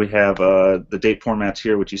so there we have the date formats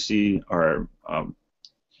here, which you see are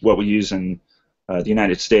what we use in the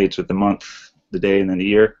United States with the month, the day, and then the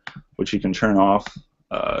year, which you can turn off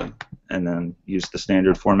and then use the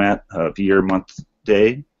standard format of year, month,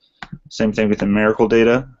 day. Same thing with numerical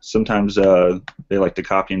data. Sometimes they like to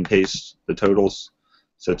copy and paste the totals,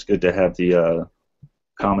 so it's good to have the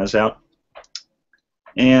commas out.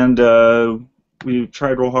 And we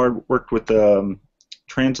tried real hard, worked with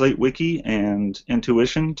Translate Wiki and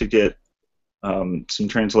Intuition to get some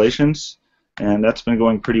translations, and that's been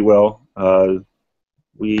going pretty well.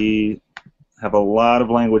 We have a lot of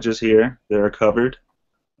languages here that are covered,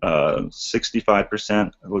 65%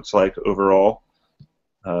 it looks like overall,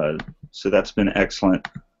 so that's been excellent.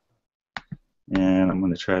 And I'm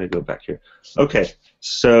going to try to go back here. Okay,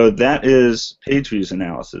 so that is page views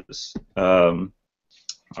analysis.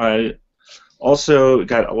 I also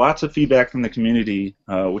got lots of feedback from the community,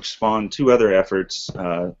 which spawned two other efforts,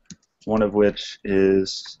 one of which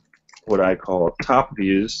is what I call top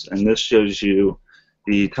views, and this shows you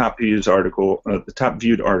the top views article, the top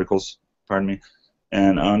viewed articles, pardon me,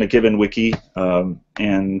 and on a given wiki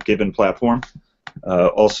and given platform.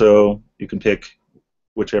 Also, you can pick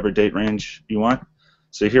whichever date range you want.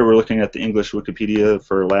 So here we're looking at the English Wikipedia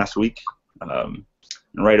for last week, and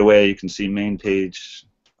right away you can see main page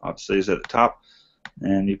obviously is at the top,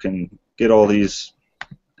 and you can get all these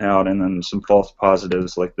out, and then some false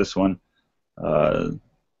positives like this one, and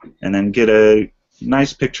then get a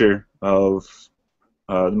nice picture of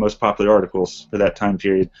the most popular articles for that time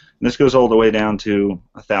period. And this goes all the way down to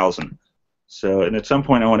 1,000. So, and at some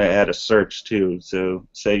point I want to add a search too. So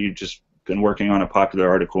say you've just been working on a popular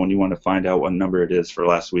article and you want to find out what number it is for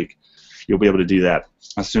last week, you'll be able to do that,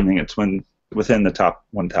 assuming it's within the top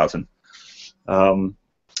 1,000.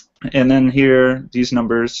 And then here, these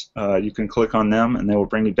numbers, you can click on them and they will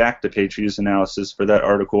bring you back to page views analysis for that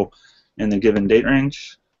article in the given date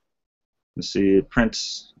range. You see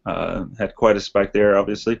prints had quite a spike there,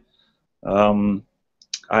 obviously. I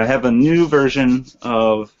have a new version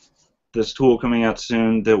of this tool coming out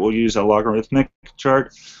soon that will use a logarithmic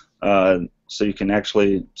chart, so you can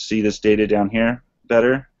actually see this data down here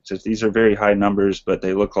better. So these are very high numbers, but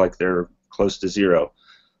they look like they're close to zero.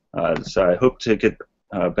 So I hope to get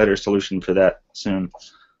a better solution for that soon.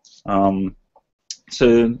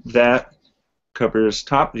 So that covers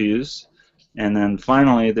top views, and then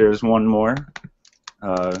finally there's one more,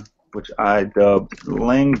 which I dubbed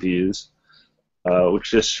lang views,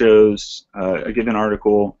 which just shows a given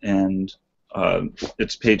article and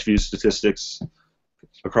its page view statistics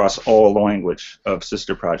across all the language of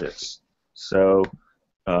sister projects. So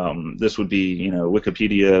this would be, you know,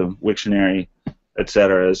 Wikipedia, Wiktionary,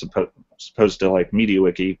 etc., as opposed to like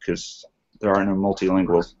MediaWiki, because there are no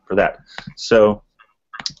multilinguals for that. So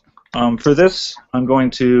for this, I'm going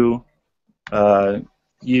to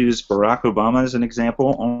use Barack Obama as an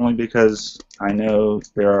example, only because I know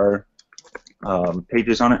there are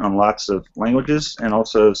pages on it on lots of languages, and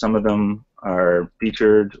also some of them are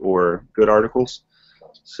featured or good articles.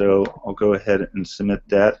 So I'll go ahead and submit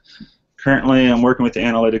that. Currently, I'm working with the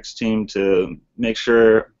analytics team to make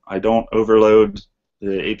sure I don't overload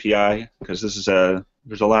the API, because this is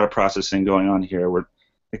there's a lot of processing going on here. I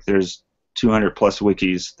think there's 200 plus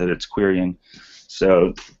wikis that it's querying,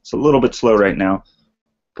 so it's a little bit slow right now,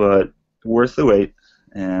 but worth the wait.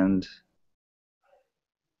 And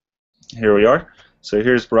here we are. So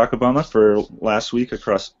here's Barack Obama for last week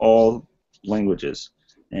across all languages,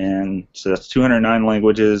 and so that's 209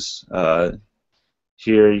 languages.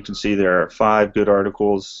 Here you can see there are 5 good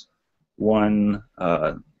articles. One,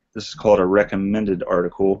 this is called a recommended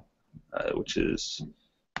article, which is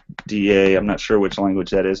DA. I'm not sure which language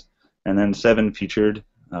that is. And then 7 featured.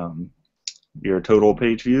 Your total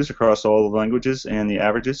page views across all the languages and the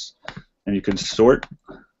averages, and you can sort.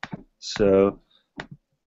 So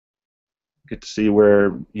get to see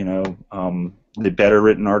where, you know, the better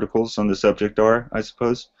written articles on the subject are, I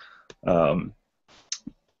suppose.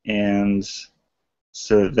 And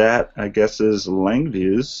so that, I guess, is lang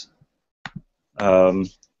views. And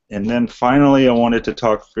then finally, I wanted to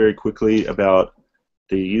talk very quickly about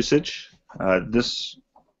the usage. This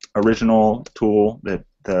original tool that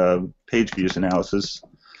the page views analysis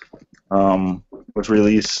was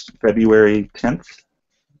released February 10th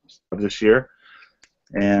of this year.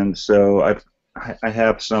 And so I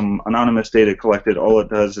have some anonymous data collected. All it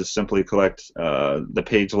does is simply collect the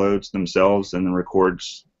page loads themselves and then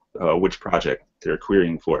records which project they're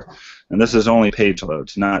querying for. And this is only page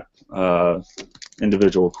loads, not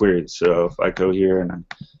individual queries. So if I go here and I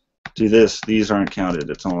do this, these aren't counted.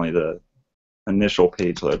 It's only the initial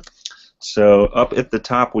page load. So up at the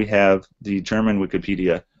top we have the German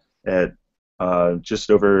Wikipedia at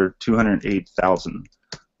just over 208,000.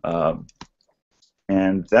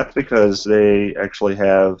 And that's because they actually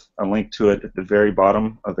have a link to it at the very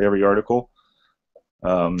bottom of every article,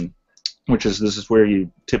 this is where you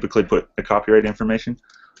typically put the copyright information.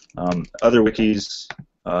 Other wikis,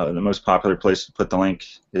 the most popular place to put the link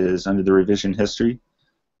is under the revision history.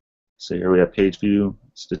 So here we have page view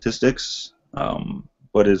statistics,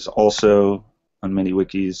 but is also on many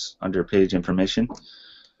wikis under page information,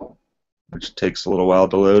 which takes a little while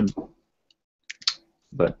to load.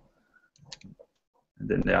 But and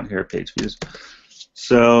then down here, page views.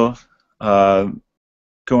 So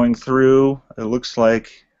going through, it looks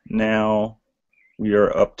like now we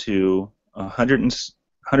are up to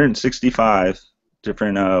 165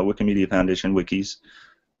 different Wikimedia Foundation wikis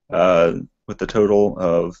with a total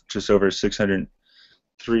of just over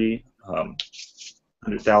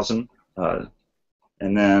 603,000. And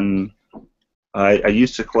then I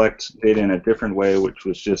used to collect data in a different way, which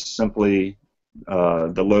was just simply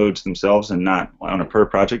the loads themselves and not on a per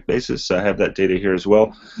project basis. So I have that data here as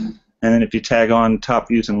well. And then if you tag on top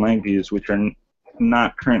views and lang views, which are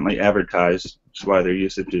not currently advertised, which is why their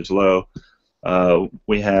usage is low,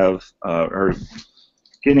 we have are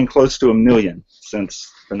getting close to 1 million since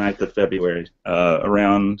the 9th of February,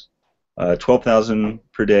 around 12,000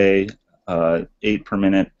 per day, 8 per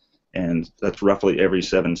minute, and that's roughly every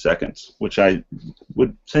 7 seconds, which I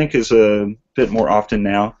would think is a bit more often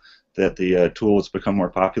now that the tool has become more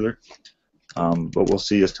popular, but we'll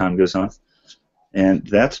see as time goes on. And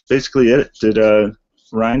that's basically it.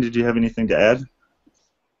 Ryan, did you have anything to add?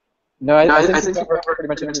 No, I think you covered pretty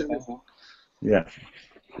much everything. Yeah.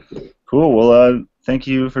 Cool. Well, thank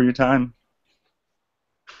you for your time.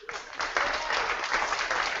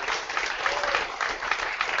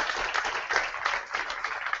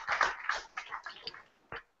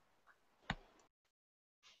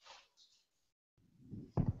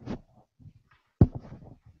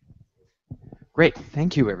 Great,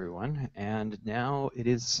 thank you everyone. And now it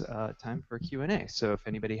is time for Q&A. So if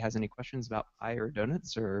anybody has any questions about pie or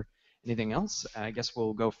donuts or anything else, I guess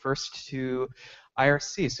we'll go first to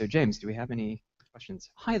IRC. So James, do we have any questions?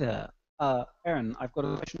 Hi there. Aaron, I've got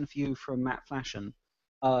a question for you from Matt Flashen.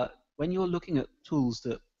 When you're looking at tools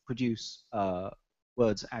that produce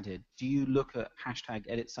words added, do you look at hashtag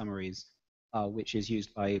edit summaries, which is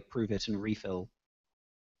used by Prove It and Refill?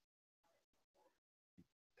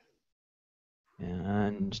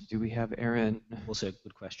 And do we have Aaron? Also a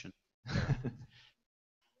good question.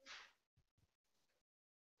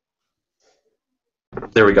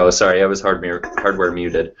 There we go. Sorry, I was hardware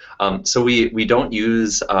muted. So we don't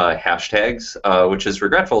use hashtags, which is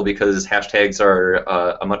regretful because hashtags are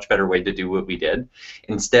a much better way to do what we did.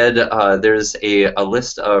 Instead, there's a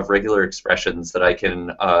list of regular expressions that I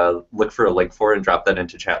can look for a link for and drop that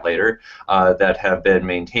into chat later that have been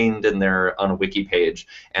maintained in there on a wiki page.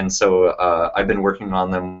 And so I've been working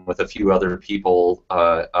on them with a few other people.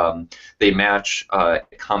 They match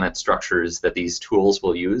comment structures that these tools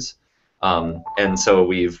will use. And so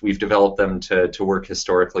we've developed them to work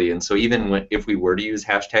historically, and so even if we were to use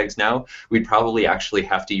hashtags now, we'd probably actually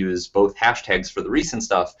have to use both hashtags for the recent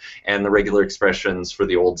stuff and the regular expressions for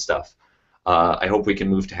the old stuff. I hope we can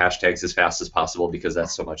move to hashtags as fast as possible because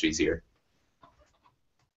that's so much easier.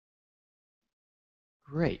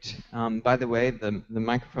 Great. By the way, the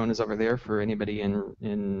microphone is over there for anybody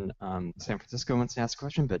in San Francisco who wants to ask a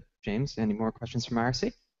question, but James, any more questions from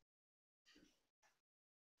IRC?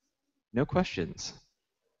 No questions.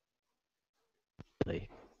 Really?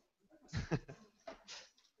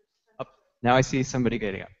 Up. Now I see somebody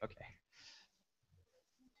getting up. Okay.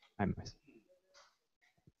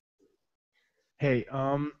 Hey,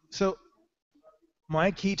 so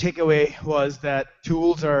my key takeaway was that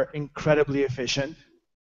tools are incredibly efficient,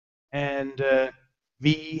 and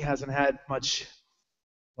VE hasn't had much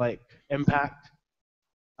impact.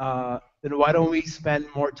 Then why don't we spend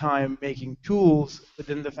more time making tools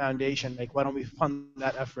within the foundation? Why don't we fund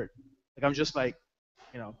that effort? I'm just throwing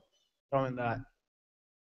that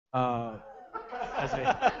as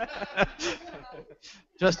a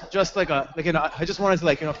just I just wanted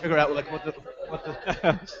to figure out what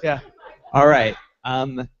the yeah. All right.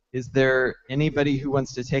 Is there anybody who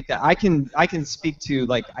wants to take that? I can speak to,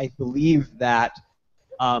 like, I believe that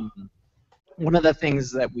one of the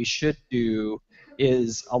things that we should do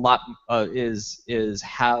is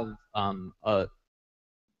have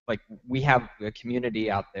like, we have a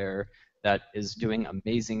community out there that is doing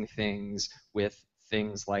amazing things with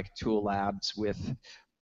things like tool labs, with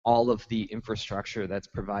all of the infrastructure that's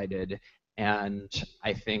provided, and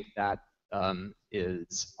I think that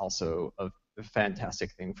is also a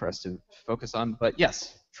fantastic thing for us to focus on. But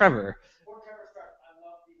yes, Trevor.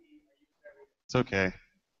 It's okay.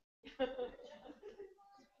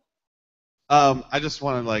 I just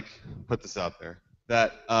want to, like, put this out there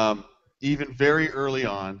that even very early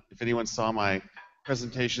on, if anyone saw my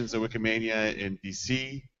presentations at Wikimedia in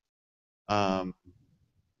DC,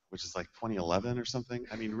 which is like 2011 or something,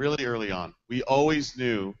 I mean, really early on, we always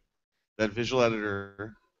knew that Visual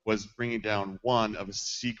Editor was bringing down one of a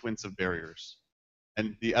sequence of barriers,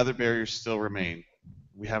 and the other barriers still remain.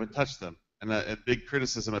 We haven't touched them. And a big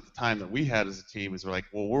criticism at the time that we had as a team is we're like,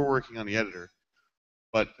 well, we're working on the editor,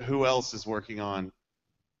 but who else is working on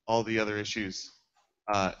all the other issues?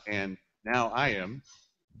 And now I am,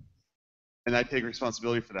 and I take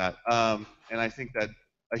responsibility for that. And I think that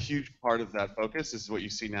a huge part of that focus is what you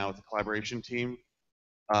see now with the collaboration team.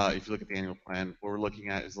 If you look at the annual plan, what we're looking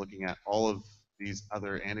at is looking at all of these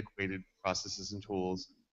other antiquated processes and tools,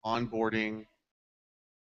 onboarding.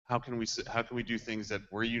 How can we do things that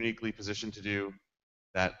we're uniquely positioned to do,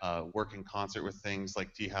 that work in concert with things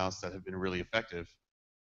like T-House that have been really effective?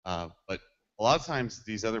 But a lot of times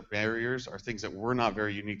these other barriers are things that we're not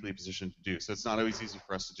very uniquely positioned to do. So it's not always easy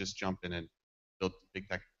for us to just jump in and build big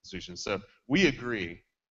technical solutions. So we agree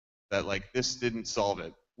that, like, this didn't solve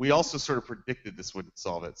it. We also sort of predicted this wouldn't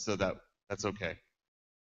solve it, so that's okay.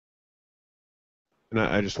 And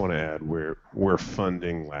I just want to add, we're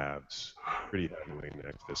funding labs pretty heavily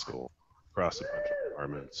next fiscal across a bunch of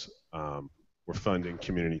departments. We're funding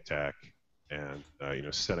community tech and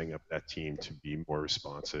setting up that team to be more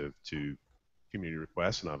responsive to community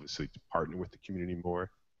requests, and obviously to partner with the community more,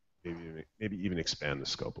 maybe even expand the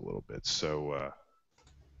scope a little bit. So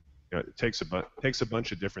it takes a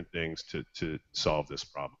bunch of different things to solve this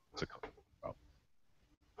problem. It's a complex problem.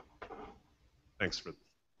 Thanks for the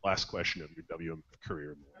last question of your WM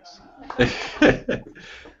career, Maurice.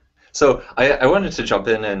 So I wanted to jump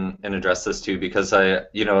in and address this too, because I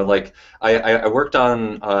worked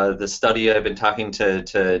on the study. I've been talking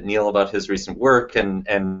to Neil about his recent work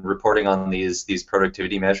and reporting on these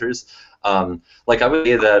productivity measures. Like, I would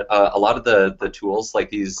say that a lot of the tools, like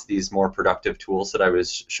these more productive tools that I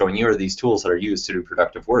was showing you, or these tools that are used to do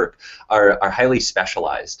productive work, are highly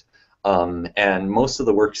specialized. And most of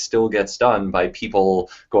the work still gets done by people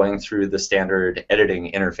going through the standard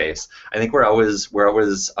editing interface. I think we're always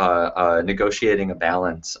negotiating a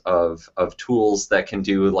balance of tools that can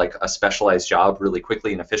do, like, a specialized job really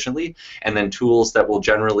quickly and efficiently, and then tools that will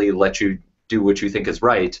generally let you do what you think is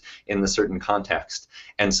right in the certain context.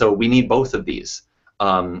 And so we need both of these.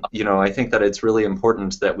 I think that it's really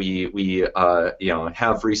important that we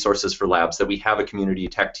have resources for labs, that we have a community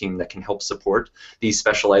tech team that can help support these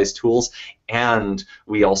specialized tools, and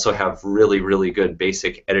we also have really, really good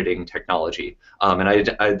basic editing technology.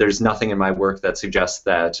 And there's nothing in my work that suggests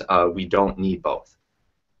that we don't need both.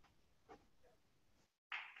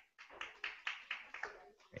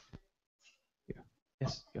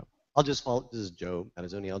 Yes. Go. I'll just follow. This is Joe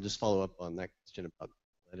Mattazzoni. I'll just follow up on that question about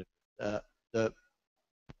the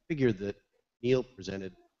figure that Neil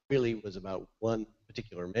presented really was about one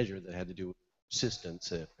particular measure that had to do with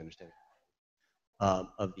persistence, if I understand it,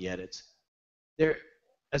 of the edits.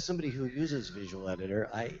 As somebody who uses Visual Editor,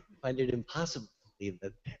 I find it impossible to believe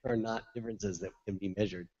that there are not differences that can be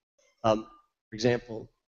measured. For example,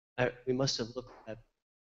 we must have looked at,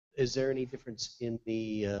 is there any difference in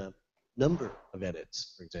the number of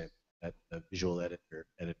edits, for example, that Visual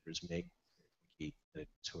editors make, key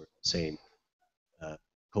editors who are the same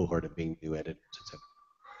cohort of being new editors, etc.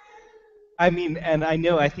 I mean, and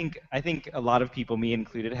I think a lot of people, me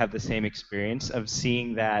included, have the same experience of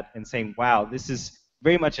seeing that and saying, wow, this is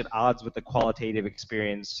very much at odds with the qualitative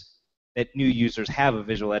experience that new users have of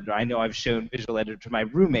Visual Editor. I know I've shown Visual Editor to my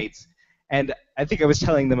roommates, and I think I was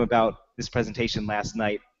telling them about this presentation last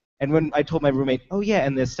night, and when I told my roommate, oh yeah,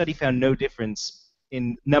 and the study found no difference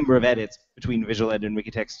in number of edits between Visual Editor and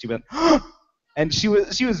Wikitext, she went, and she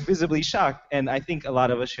was visibly shocked, and I think a lot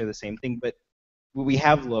of us share the same thing, but we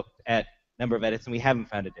have looked at number of edits and we haven't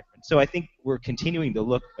found a difference. So I think we're continuing to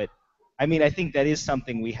look, but I mean, I think that is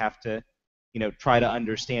something we have to, try to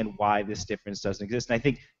understand why this difference doesn't exist. And I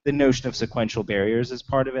think the notion of sequential barriers is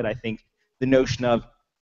part of it. I think the notion of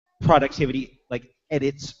productivity, like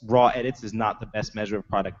edits, raw edits, is not the best measure of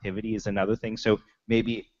productivity is another thing. So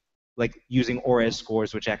maybe like using ORES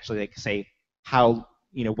scores, which actually like say how,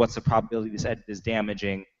 what's the probability this edit is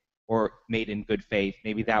damaging or made in good faith.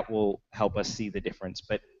 Maybe that will help us see the difference.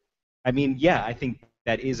 But I mean, yeah, I think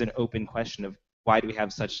that is an open question of why do we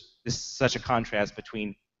have such a contrast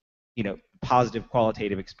between, positive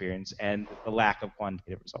qualitative experience and the lack of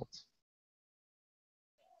quantitative results.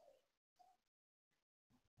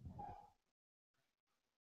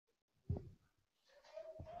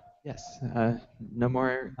 Yes. No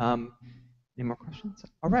more. Any more questions?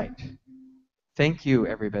 All right. Thank you,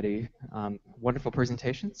 everybody. Wonderful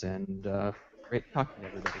presentations and great talking to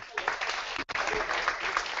everybody.